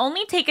and will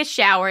only take a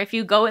shower if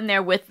you go in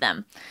there with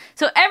them.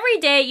 So every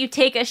day you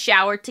take a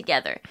shower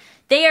together.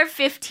 They are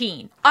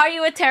 15. Are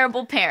you a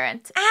terrible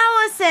parent?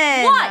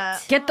 Allison!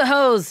 What? Get the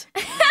hose.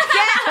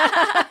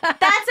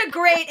 That's a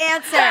great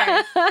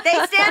answer. They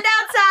stand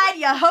outside,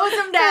 you hose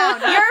them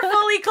down. You're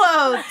fully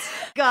clothed.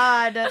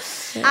 God.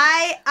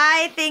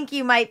 I think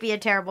you might be a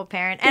terrible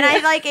parent. And I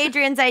like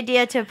Adrian's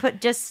idea to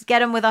just get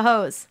them with a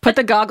hose. Put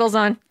the goggles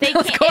on. They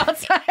Let's go can't-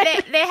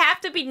 outside. They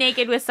have to be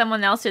naked with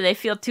someone else or they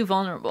feel too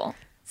vulnerable.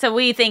 So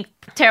we think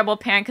terrible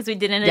parent because we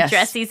didn't Yes.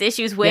 address these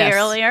issues way Yes.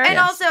 earlier. And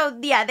Yes. also,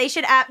 yeah,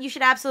 you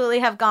should absolutely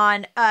have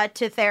gone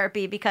to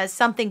therapy because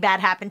something bad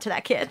happened to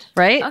that kid.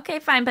 Right? Okay,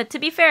 fine. But to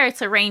be fair,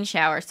 it's a rain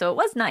shower, so it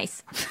was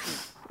nice.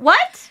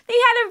 What? They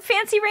had a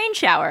fancy rain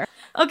shower.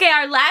 Okay,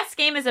 our last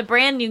game is a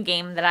brand new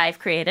game that I've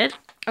created.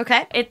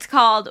 Okay. It's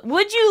called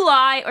Would You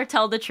Lie or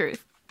Tell the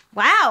Truth?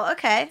 Wow,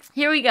 okay.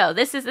 Here we go.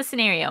 This is the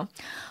scenario.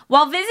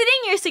 While visiting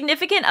your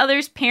significant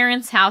other's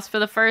parents' house for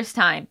the first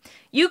time,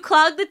 you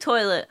clog the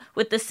toilet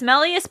with the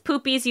smelliest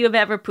poopies you have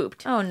ever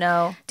pooped. Oh,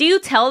 no. Do you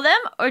tell them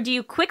or do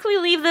you quickly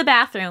leave the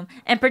bathroom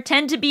and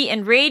pretend to be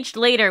enraged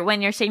later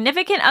when your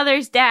significant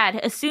other's dad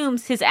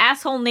assumes his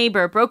asshole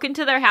neighbor broke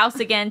into their house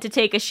again to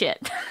take a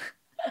shit?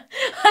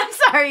 I'm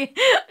sorry.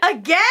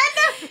 Again?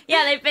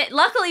 Yeah,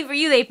 luckily for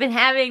you, they've been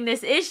having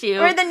this issue.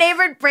 Where the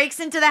neighbor breaks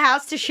into the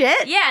house to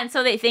shit? Yeah, and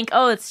so they think,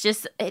 oh, it's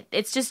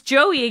just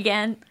Joey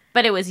again,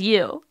 but it was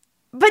you.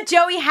 But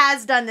Joey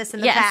has done this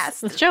in the Yes.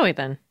 past. It's Joey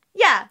then.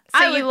 Yeah. So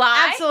I you would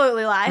lie?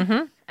 Absolutely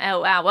lie. Oh,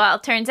 wow. Well,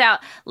 it turns out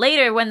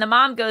later when the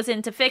mom goes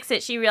in to fix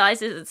it, she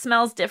realizes it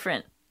smells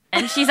different.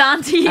 And she's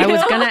on to you. I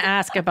was going to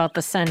ask about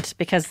the scent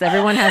because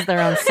everyone has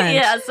their own scent.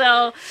 Yeah,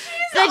 so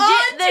the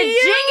on to you.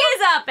 jig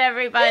is up,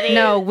 everybody.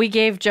 No, we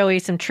gave Joey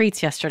some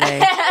treats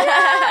yesterday.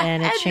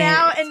 and it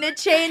changed. And it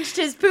changed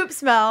his poop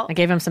smell. I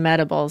gave him some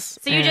edibles.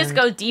 So you just and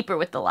go deeper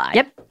with the lie.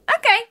 Yep.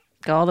 Okay.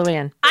 Go all the way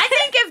in. I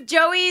think if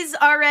Joey's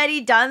already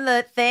done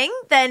the thing,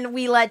 then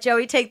we let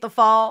Joey take the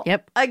fall.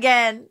 Yep.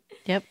 Again.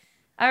 Yep.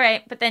 All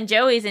right, but then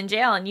Joey's in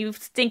jail and you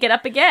stink it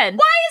up again.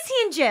 Why is he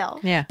in jail?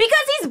 Yeah.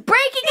 Because he's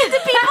breaking into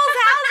people's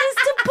houses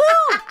to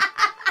poop.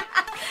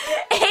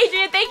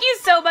 Adrian, thank you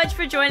so much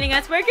for joining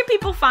us. Where can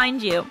people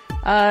find you?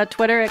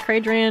 Twitter at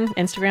Craydrian,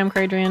 Instagram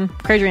Craydrian,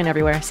 Craydrian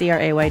everywhere.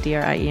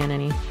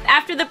 CRAYDRIENNE.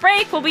 After the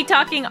break, we'll be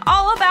talking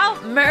all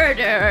about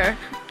murder.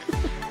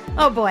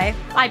 Oh boy.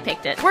 I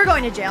picked it. We're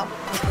going to jail.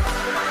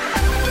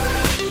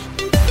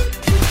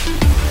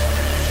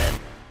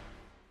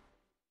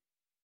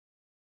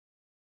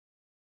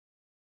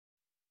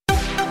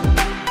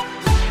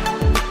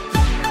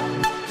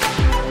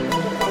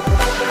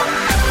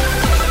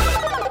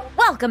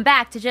 Welcome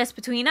back to Just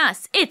Between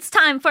Us. It's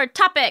time for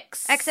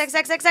topics.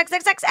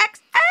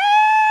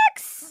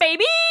 XXXXXXXX.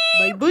 Baby!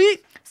 Baby.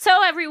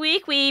 So every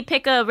week we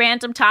pick a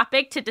random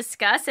topic to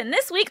discuss, and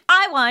this week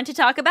I wanted to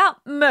talk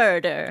about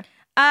murder.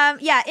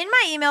 Yeah, in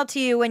my email to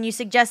you when you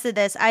suggested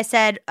this, I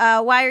said,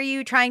 why are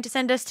you trying to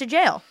send us to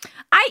jail?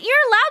 I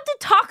You're allowed to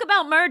talk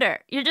about murder.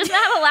 You're just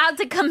not allowed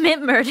to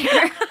commit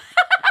murder.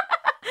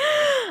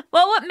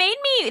 Well, what made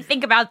me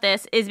think about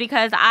this is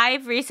because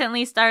I've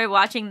recently started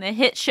watching the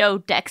hit show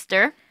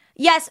Dexter.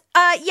 Yes.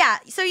 Yeah.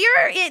 So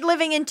you're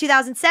living in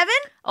 2007?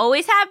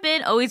 Always have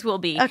been, always will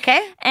be.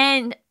 Okay.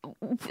 And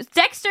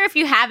Dexter, if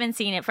you haven't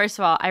seen it, first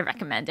of all, I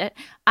recommend it.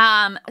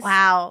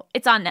 Wow.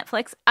 It's on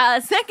Netflix.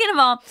 Second of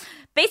all,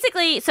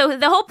 basically, so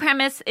the whole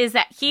premise is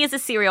that he is a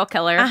serial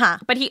killer,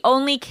 but he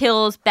only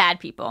kills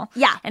bad people.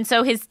 Yeah. And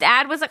so his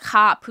dad was a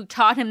cop who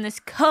taught him this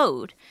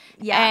code.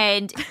 Yeah.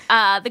 And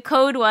the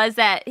code was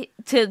that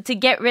to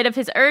get rid of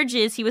his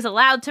urges, he was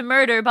allowed to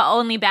murder, but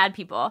only bad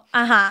people.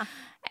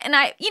 And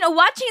I,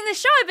 watching the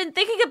show, I've been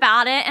thinking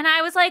about it, and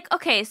I was like,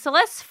 okay, so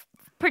let's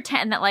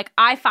pretend that, like,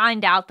 I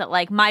find out that,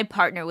 like, my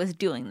partner was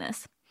doing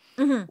this.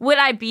 Would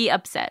I be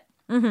upset?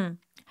 And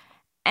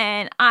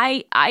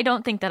I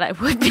don't think that I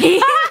would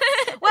be.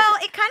 Well,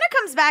 it kind of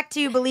comes back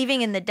to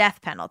believing in the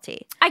death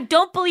penalty. I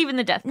don't believe in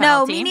the death No,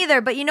 penalty. me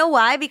neither. But you know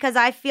why? Because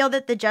I feel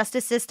that the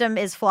justice system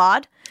is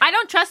flawed. I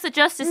don't trust the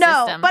justice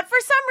No, system. but for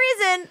some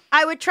reason,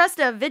 I would trust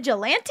a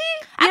vigilante.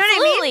 You know what I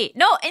Absolutely. mean?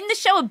 No, in the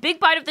show, a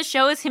big part of the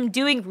show is him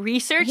doing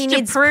research He to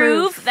needs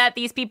prove proof. that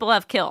these people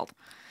have killed.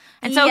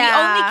 And so he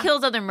Yeah. only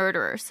kills other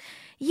murderers.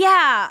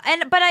 Yeah,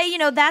 but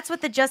that's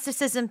what the justice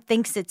system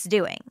thinks it's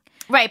doing.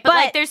 Right, but But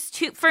like there's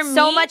two, for me.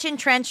 So much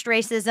entrenched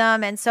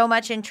racism and so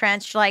much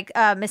entrenched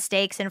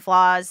mistakes and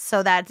flaws,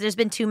 so that there's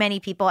been too many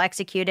people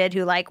executed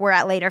who like were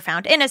later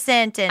found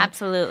innocent. And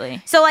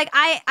Absolutely. so like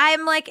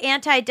I'm like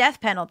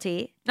anti-death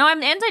penalty. No,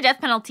 I'm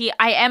anti-death penalty.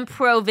 I am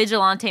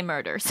pro-vigilante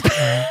murders.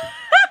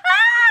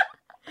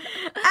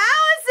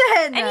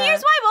 Allison! And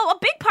here's why. Well, a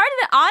big part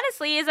of it,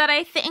 honestly, is that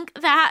I think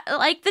that,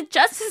 like, the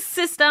justice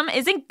system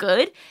isn't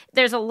good.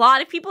 There's a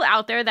lot of people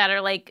out there that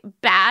are, like,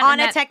 bad. on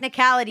a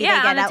technicality, they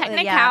get on a out.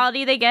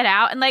 technicality, they get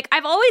out. And, like,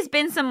 I've always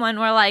been someone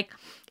where, like,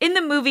 in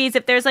the movies,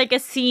 if there's, like, a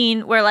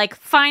scene where, like,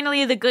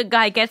 finally the good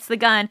guy gets the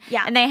gun,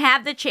 and they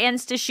have the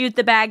chance to shoot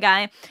the bad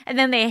guy, and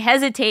then they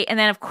hesitate, and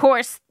then, of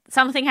course,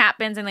 something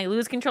happens and they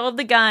lose control of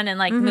the gun and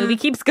like the movie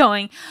keeps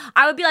going,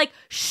 I would be like,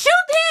 shoot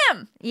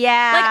him!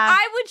 Yeah. Like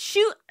I would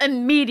shoot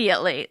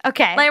immediately.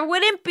 Okay. Like there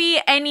wouldn't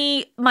be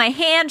my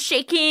hand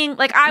shaking.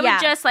 Like I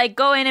would just like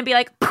go in and be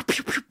like, pew,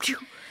 pew, pew, pew.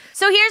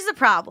 So here's the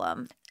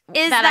problem.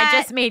 Is that I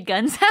just made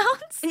gun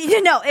sounds?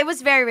 No, it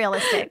was very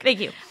realistic.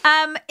 Thank you.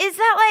 Is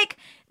that like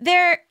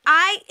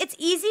it's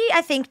easy,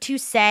 I think, to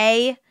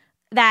say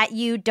that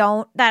you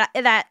don't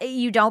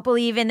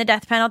believe in the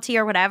death penalty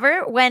or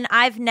whatever, when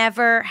I've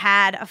never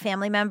had a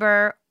family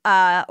member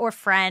or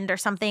friend or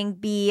something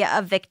be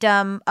a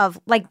victim of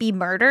like be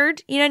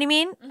murdered. You know what I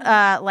mean?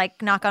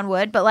 Like knock on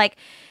wood, but like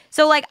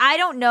so like I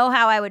don't know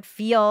how I would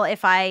feel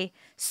if I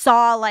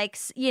saw like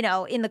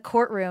in the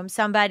courtroom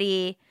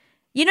somebody.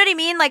 You know what I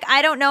mean? Like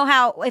I don't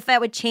know if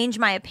that would change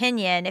my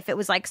opinion if it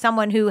was like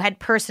someone who had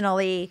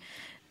personally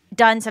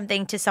done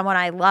something to someone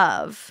I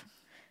love.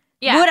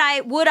 Yeah.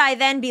 Would I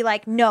then be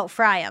like, no,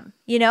 fry them?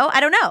 I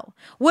don't know.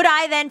 Would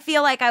I then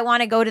feel like I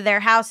want to go to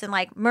their house and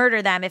like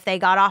murder them if they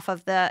got off? I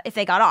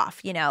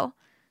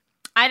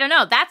don't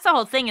know. That's the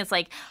whole thing. Is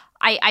like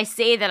I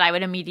say that I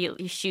would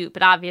immediately shoot,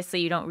 but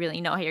obviously you don't really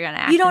know how you're gonna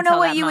act. You don't know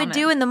what you moment. would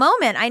do in the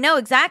moment. I know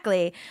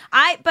exactly.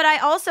 But I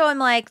also am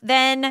like,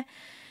 then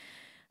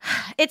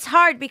it's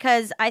hard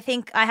because I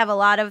think I have a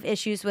lot of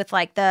issues with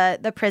like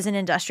the prison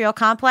industrial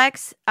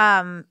complex.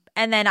 And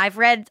then I've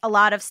read a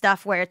lot of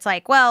stuff where it's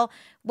like, well,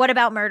 what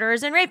about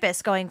murderers and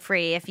rapists going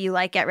free if you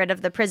like get rid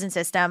of the prison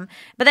system?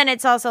 But then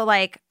it's also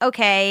like,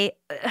 okay,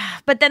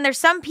 but then there's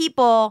some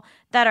people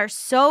that are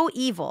so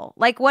evil.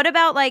 Like what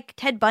about like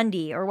Ted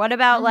Bundy or what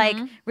about like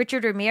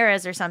Richard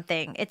Ramirez or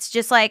something? It's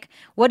just like,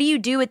 what do you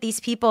do with these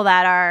people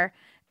that are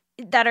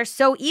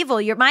so evil?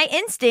 My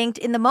instinct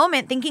in the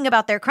moment thinking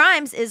about their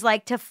crimes is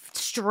like to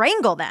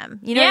strangle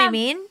them. You know what I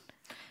mean?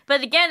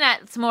 But again,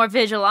 that's more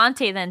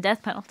vigilante than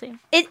death penalty.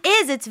 It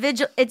is. It's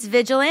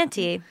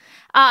vigilante.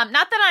 Not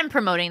that I'm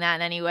promoting that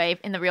in any way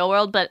in the real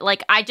world, but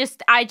like I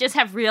just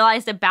have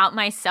realized about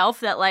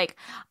myself that like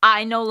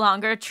I no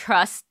longer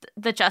trust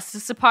the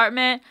Justice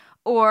Department,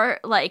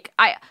 or like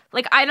I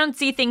don't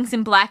see things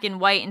in black and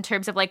white in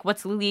terms of like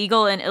what's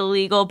legal and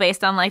illegal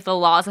based on like the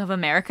laws of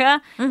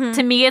America.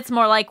 To me, it's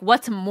more like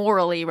what's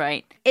morally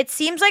right. It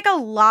seems like a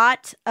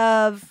lot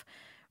of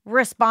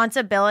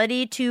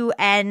responsibility to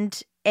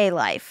end a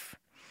life.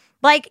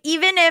 Like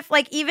even if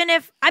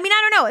I mean,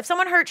 I don't know, if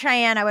someone hurt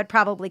Cheyenne, I would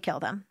probably kill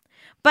them.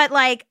 But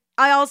like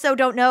I also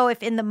don't know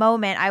if in the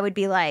moment I would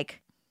be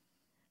like,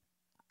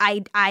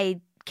 I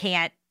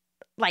can't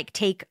like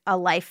take a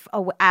life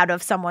out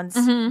of someone's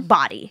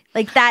body.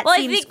 Like that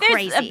seems I think there's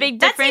crazy. a big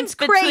That difference seems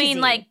crazy.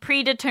 between like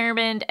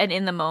predetermined and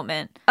in the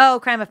moment. Oh,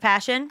 crime of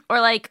passion? Or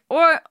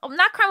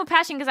not crime of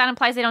passion because that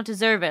implies they don't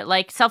deserve it.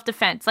 Like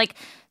self-defense. Like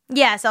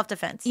yeah,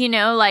 self-defense.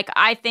 Like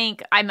I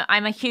think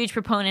I'm a huge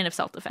proponent of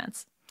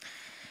self-defense.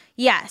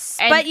 Yes,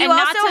 and, but you and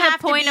also not to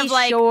have the point to be of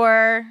like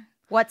sure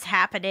what's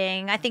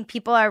happening. I think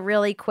people are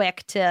really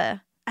quick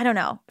to, I don't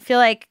know, feel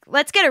like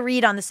let's get a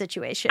read on the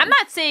situation. I'm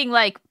not saying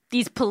like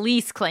these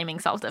police claiming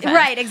self-defense.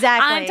 Right,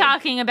 exactly. I'm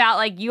talking about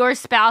like your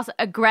spouse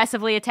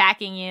aggressively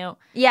attacking you.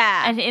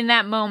 Yeah. And in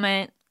that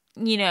moment,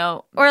 you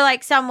know. Or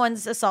like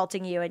someone's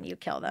assaulting you and you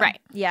kill them. Right.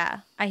 Yeah,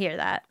 I hear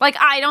that. Like,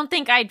 I don't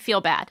think I'd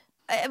feel bad.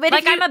 But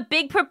like, I'm a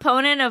big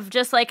proponent of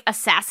just like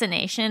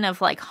assassination of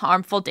like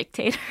harmful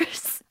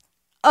dictators.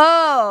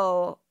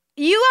 Oh.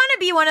 You want to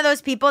be one of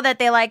those people that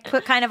they like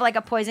put kind of like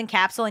a poison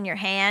capsule in your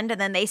hand and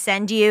then they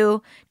send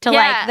you to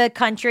like the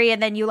country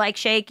and then you like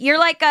shake. You're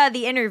like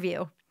The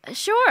Interview.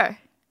 Sure.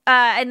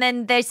 And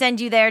then they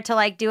send you there to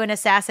like do an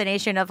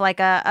assassination of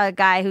like a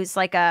guy who's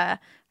like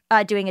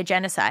doing a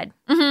genocide.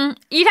 Mm-hmm.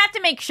 You'd have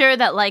to make sure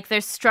that like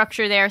there's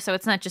structure there so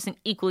it's not just an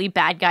equally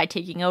bad guy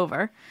taking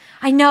over.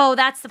 I know,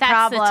 that's the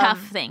problem. That's the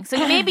tough thing. So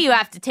maybe you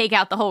have to take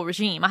out the whole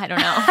regime. I don't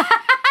know.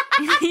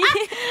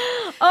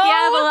 You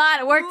have a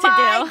lot of work to do.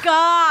 Oh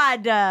my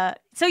God.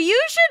 So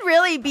you should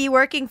really be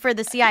working for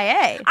the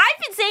CIA.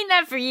 I've been saying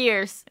that for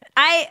years.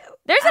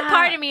 There's a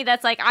part of me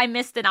that's like, I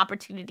missed an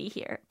opportunity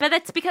here. But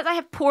that's because I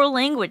have poor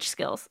language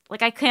skills.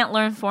 Like, I can't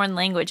learn foreign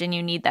language, and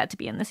you need that to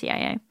be in the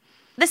CIA.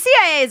 The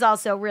CIA is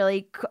also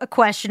really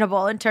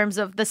questionable in terms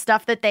of the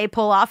stuff that they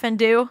pull off and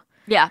do.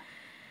 Yeah.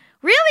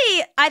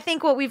 Really, I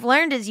think what we've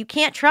learned is you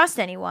can't trust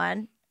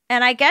anyone.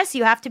 And I guess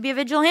you have to be a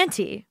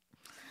vigilante.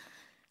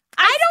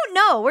 I don't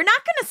know. We're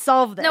not going to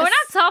solve this. No, we're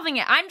not solving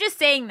it. I'm just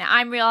saying that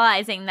I'm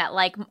realizing that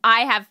like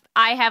I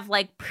have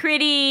like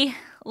pretty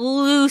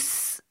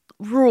loose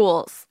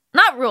rules.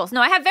 Not rules.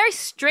 No, I have very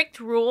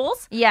strict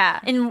rules. Yeah.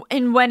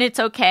 In when it's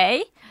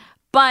okay,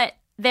 but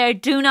they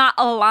do not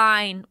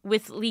align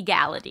with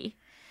legality.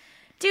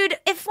 Dude,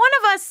 if one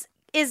of us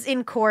is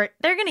in court,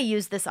 they're going to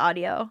use this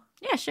audio.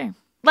 Yeah, sure.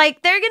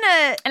 Like they're going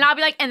to and I'll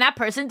be like, and that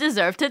person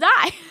deserved to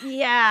die.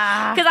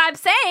 Yeah. Cuz I'm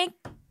saying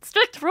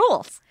strict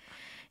rules.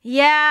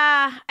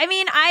 Yeah. I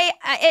mean,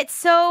 it's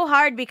so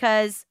hard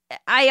because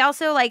I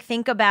also like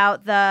think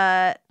about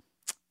the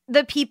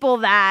people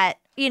that,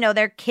 you know,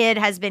 their kid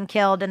has been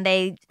killed and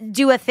they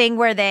do a thing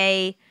where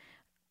they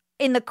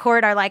in the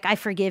court are like, I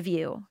forgive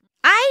you.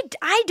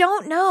 I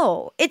don't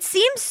know. It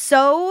seems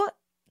so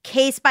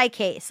case by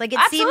case. Like it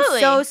seems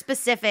so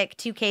specific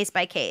to case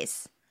by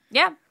case.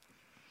 Yeah.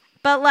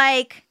 But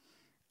like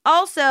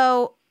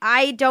also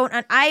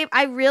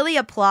I really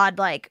applaud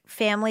like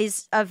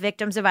families of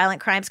victims of violent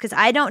crimes because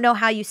I don't know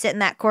how you sit in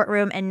that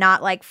courtroom and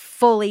not like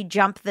fully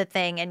jump the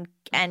thing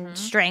and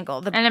strangle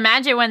them. And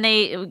imagine when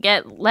they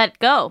get let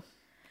go.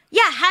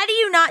 Yeah, how do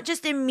you not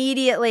just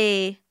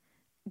immediately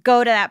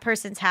go to that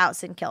person's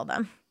house and kill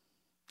them?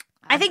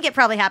 I think it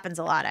probably happens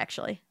a lot,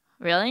 actually.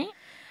 Really?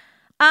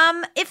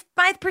 If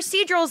my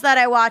procedurals that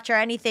I watch are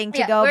anything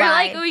to go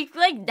by, we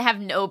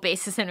have no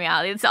basis in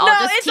reality. It's all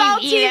just TV, all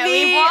TV that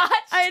we watch.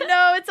 I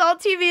know it's all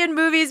TV and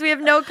movies. We have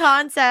no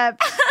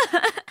concept.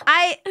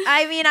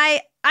 I mean,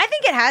 I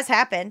think it has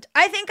happened.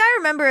 I think I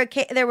remember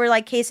there were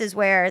like cases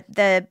where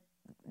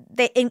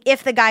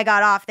if the guy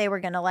got off, they were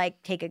gonna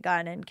like take a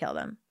gun and kill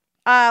them.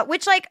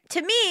 Which like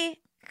to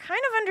me,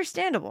 kind of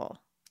understandable.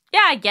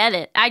 Yeah, I get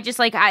it. I just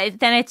like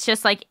then it's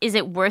just like, is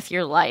it worth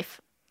your life?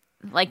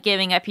 Like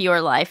giving up your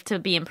life to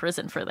be in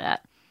prison for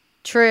that.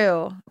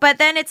 True. But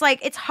then it's like,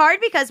 it's hard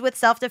because with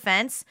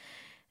self-defense,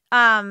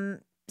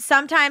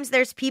 sometimes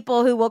there's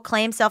people who will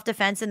claim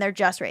self-defense and they're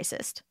just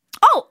racist.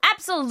 Oh,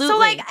 absolutely. So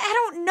like,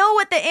 I don't know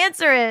what the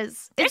answer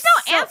is. There's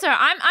no answer.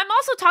 I'm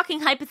also talking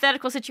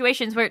hypothetical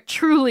situations where it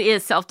truly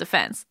is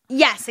self-defense.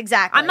 Yes,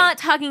 exactly. I'm not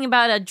talking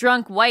about a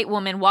drunk white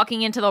woman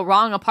walking into the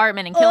wrong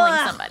apartment and killing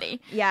somebody.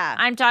 Yeah.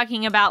 I'm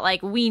talking about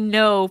like, we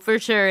know for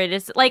sure it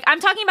is. Like, I'm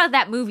talking about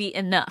that movie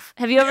Enough.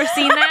 Have you ever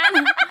seen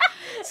that?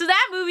 So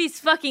that movie's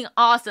fucking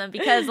awesome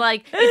because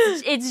like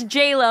it's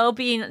J-Lo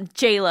being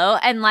J-Lo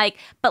and like,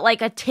 but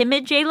like a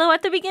timid J-Lo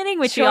at the beginning,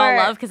 which we all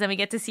love because then we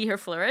get to see her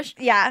flourish.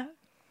 Yeah.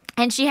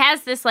 And she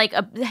has this like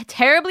a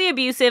terribly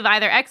abusive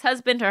either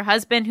ex-husband or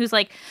husband who's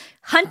like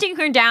hunting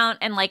her down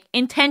and like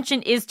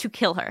intention is to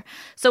kill her.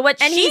 So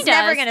what and she he's does,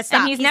 never gonna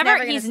stop. And he's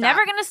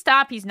never gonna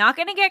stop. He's not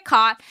gonna get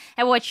caught.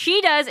 And what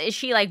she does is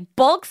she like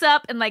bulks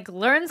up and like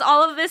learns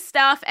all of this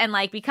stuff and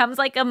like becomes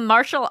like a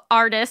martial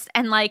artist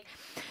and like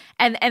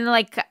and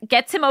like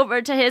gets him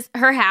over to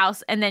her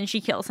house and then she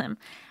kills him.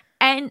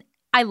 And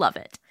I love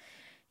it.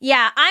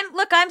 Yeah,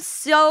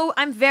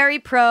 I'm very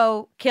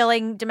pro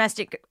killing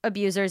domestic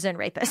abusers and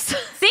rapists.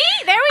 See?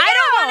 There we go. I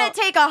don't want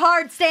to take a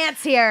hard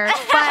stance here,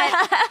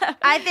 but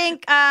I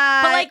think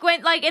but like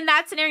when like in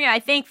that scenario, I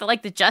think that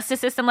like the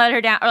justice system let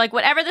her down or like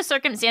whatever the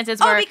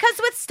circumstances were. Oh, because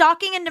with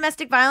stalking and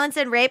domestic violence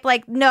and rape,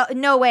 like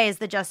no way is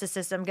the justice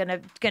system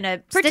gonna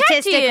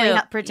statistically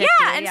protect you.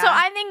 Yeah, and so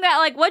I think that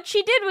like what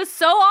she did was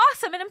so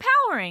awesome and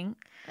empowering.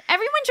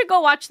 Everyone should go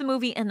watch the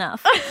movie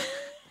Enough.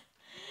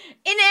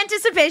 In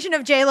anticipation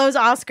of J-Lo's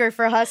Oscar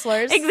for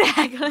Hustlers.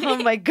 Exactly. Oh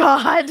my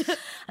God.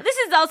 This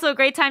is also a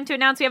great time to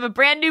announce we have a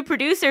brand new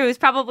producer who's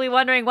probably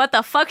wondering what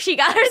the fuck she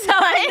got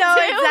herself into.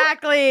 I know,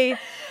 exactly.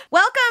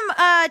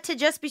 Welcome to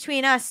Just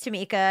Between Us,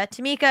 Tamika.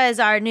 Tamika is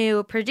our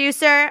new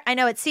producer. I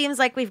know it seems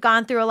like we've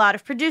gone through a lot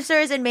of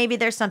producers and maybe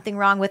there's something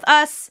wrong with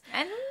us.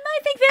 And I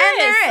think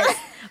there is.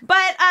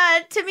 But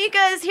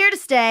Tamika is here to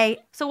stay.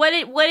 So what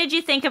did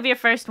you think of your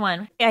first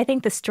one? I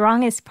think the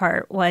strongest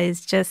part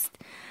was just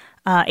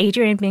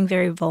Adrian being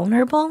very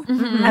vulnerable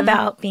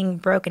about being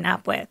broken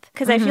up with.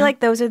 Because I feel like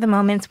those are the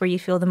moments where you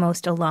feel the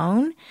most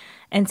alone.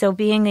 And so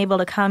being able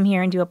to come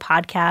here and do a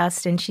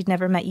podcast, and she'd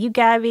never met you,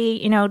 Gabby,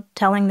 you know,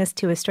 telling this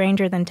to a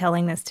stranger, then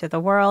telling this to the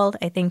world,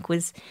 I think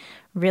was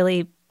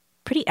really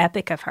pretty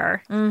epic of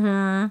her.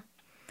 Mm-hmm.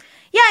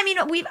 Yeah, I mean,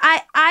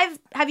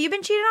 have you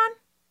been cheated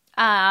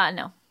on?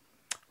 No.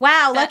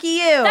 Wow, lucky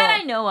you. That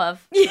I know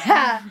of.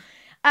 Yeah.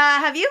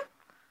 Have you?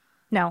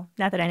 No,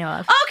 not that I know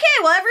of.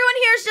 Okay, well, everyone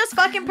here is just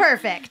fucking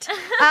perfect.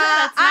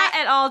 That's not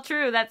at all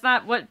true. That's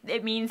not what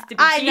it means to be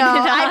cheated on.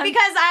 I know,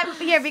 because I'm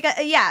here because,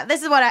 yeah,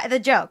 this is what the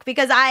joke,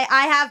 because I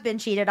have been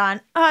cheated on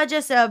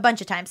just a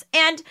bunch of times.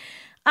 And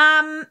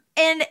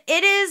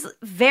it is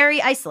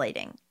very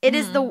isolating. It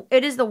is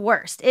the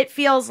worst. It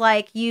feels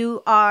like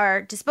you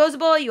are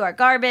disposable, you are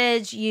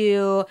garbage,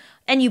 you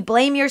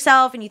blame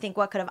yourself and you think,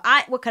 what could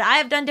I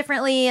have done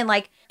differently? And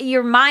like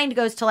your mind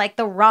goes to like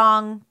the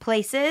wrong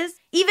places.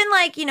 Even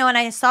like, you know, and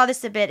I saw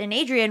this a bit in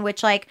Adrian,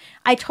 which like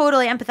I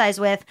totally empathize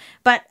with,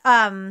 but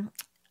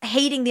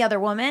hating the other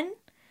woman,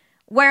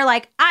 where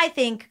like I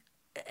think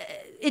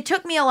it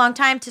took me a long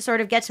time to sort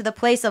of get to the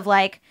place of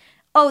like,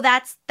 oh,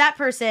 that's that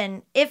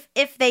person,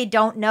 if they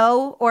don't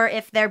know or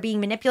if they're being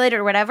manipulated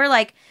or whatever,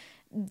 like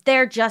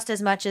they're just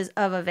as much as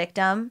of a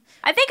victim.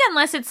 I think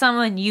unless it's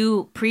someone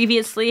you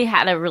previously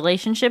had a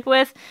relationship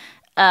with,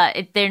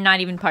 they're not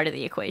even part of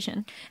the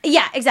equation.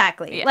 Yeah,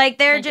 exactly. Yeah. Like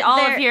they're just all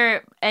of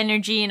your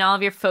energy and all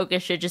of your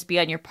focus should just be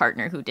on your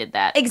partner who did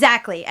that.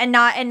 Exactly, and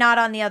not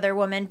on the other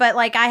woman. But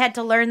like I had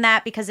to learn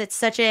that because it's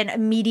such an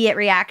immediate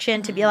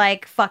reaction to be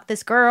like, fuck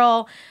this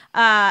girl,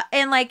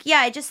 and like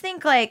I just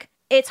think like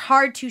it's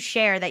hard to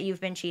share that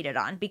you've been cheated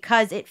on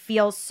because it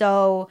feels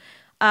so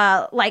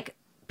like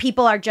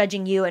people are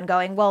judging you and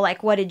going, well,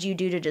 like, what did you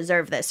do to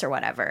deserve this or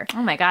whatever?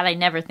 Oh my God, I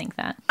never think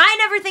that. I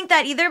never think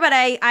that either,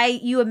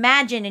 but you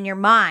imagine in your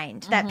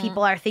mind that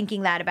people are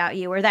thinking that about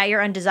you or that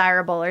you're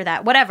undesirable or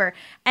that whatever.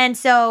 And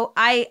so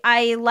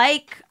I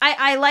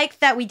like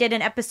that we did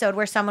an episode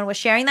where someone was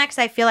sharing that because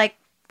I feel like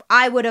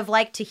I would have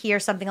liked to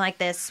hear something like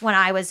this when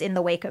I was in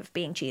the wake of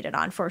being cheated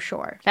on, for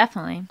sure.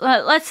 Definitely.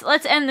 Let's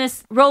end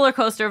this roller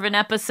coaster of an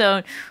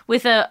episode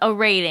with a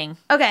rating.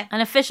 Okay.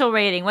 An official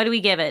rating. What do we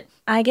give it?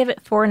 I give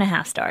it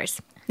 4.5 stars.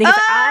 Because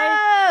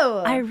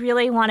I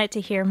really wanted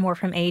to hear more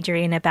from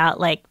Adrian about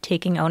like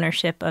taking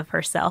ownership of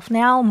herself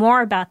now,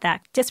 more about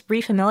that, just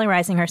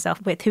refamiliarizing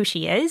herself with who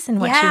she is and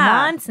what she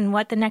wants and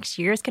what the next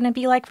year is going to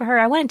be like for her.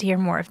 I wanted to hear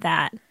more of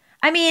that.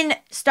 I mean,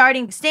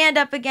 starting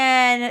stand-up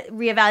again,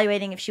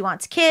 reevaluating if she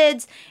wants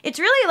kids. It's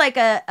really like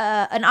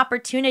an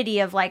opportunity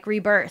of like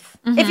rebirth.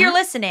 If you're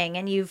listening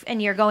and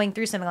you're going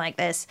through something like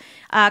this,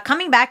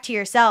 coming back to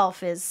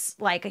yourself is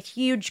like a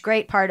huge,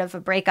 great part of a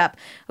breakup.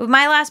 With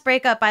my last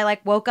breakup, I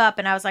like woke up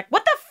and I was like,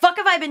 what the fuck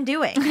have I been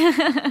doing?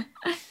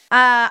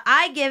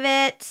 I give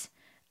it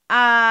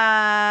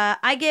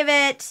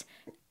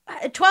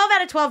 12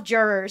 out of 12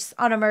 jurors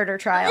on a murder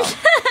trial.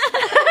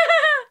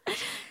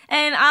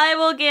 And I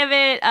will give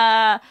it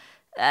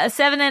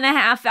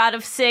 7.5 out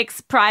of 6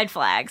 pride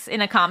flags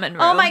in a common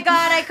room. Oh my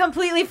God, I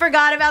completely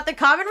forgot about the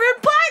common room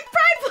pride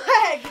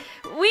flag.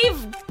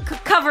 We've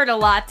covered a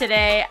lot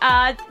today.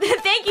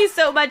 Thank you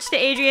so much to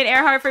Adrian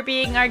Earhart for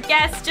being our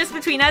guest. Just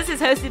Between Us is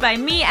hosted by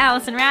me,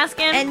 Allison Raskin.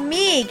 And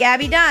me,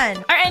 Gabby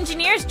Dunn. Our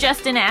engineer is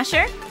Justin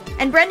Asher.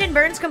 And Brendan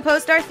Burns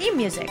composed our theme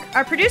music.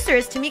 Our producer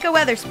is Tamika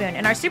Weatherspoon,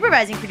 and our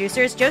supervising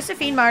producer is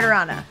Josephine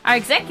Martirana. Our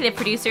executive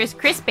producer is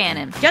Chris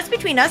Bannon. Just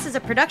Between Us is a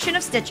production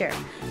of Stitcher.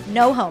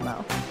 No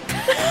homo.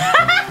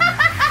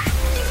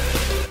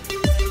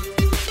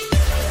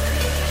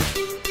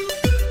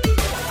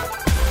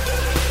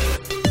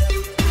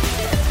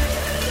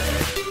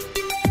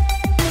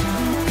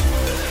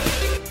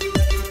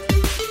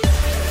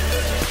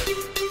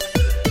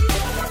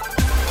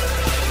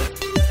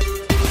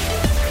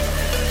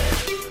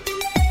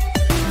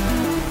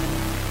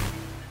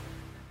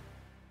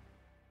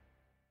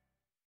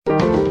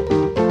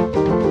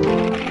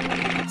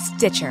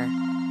 Stitcher.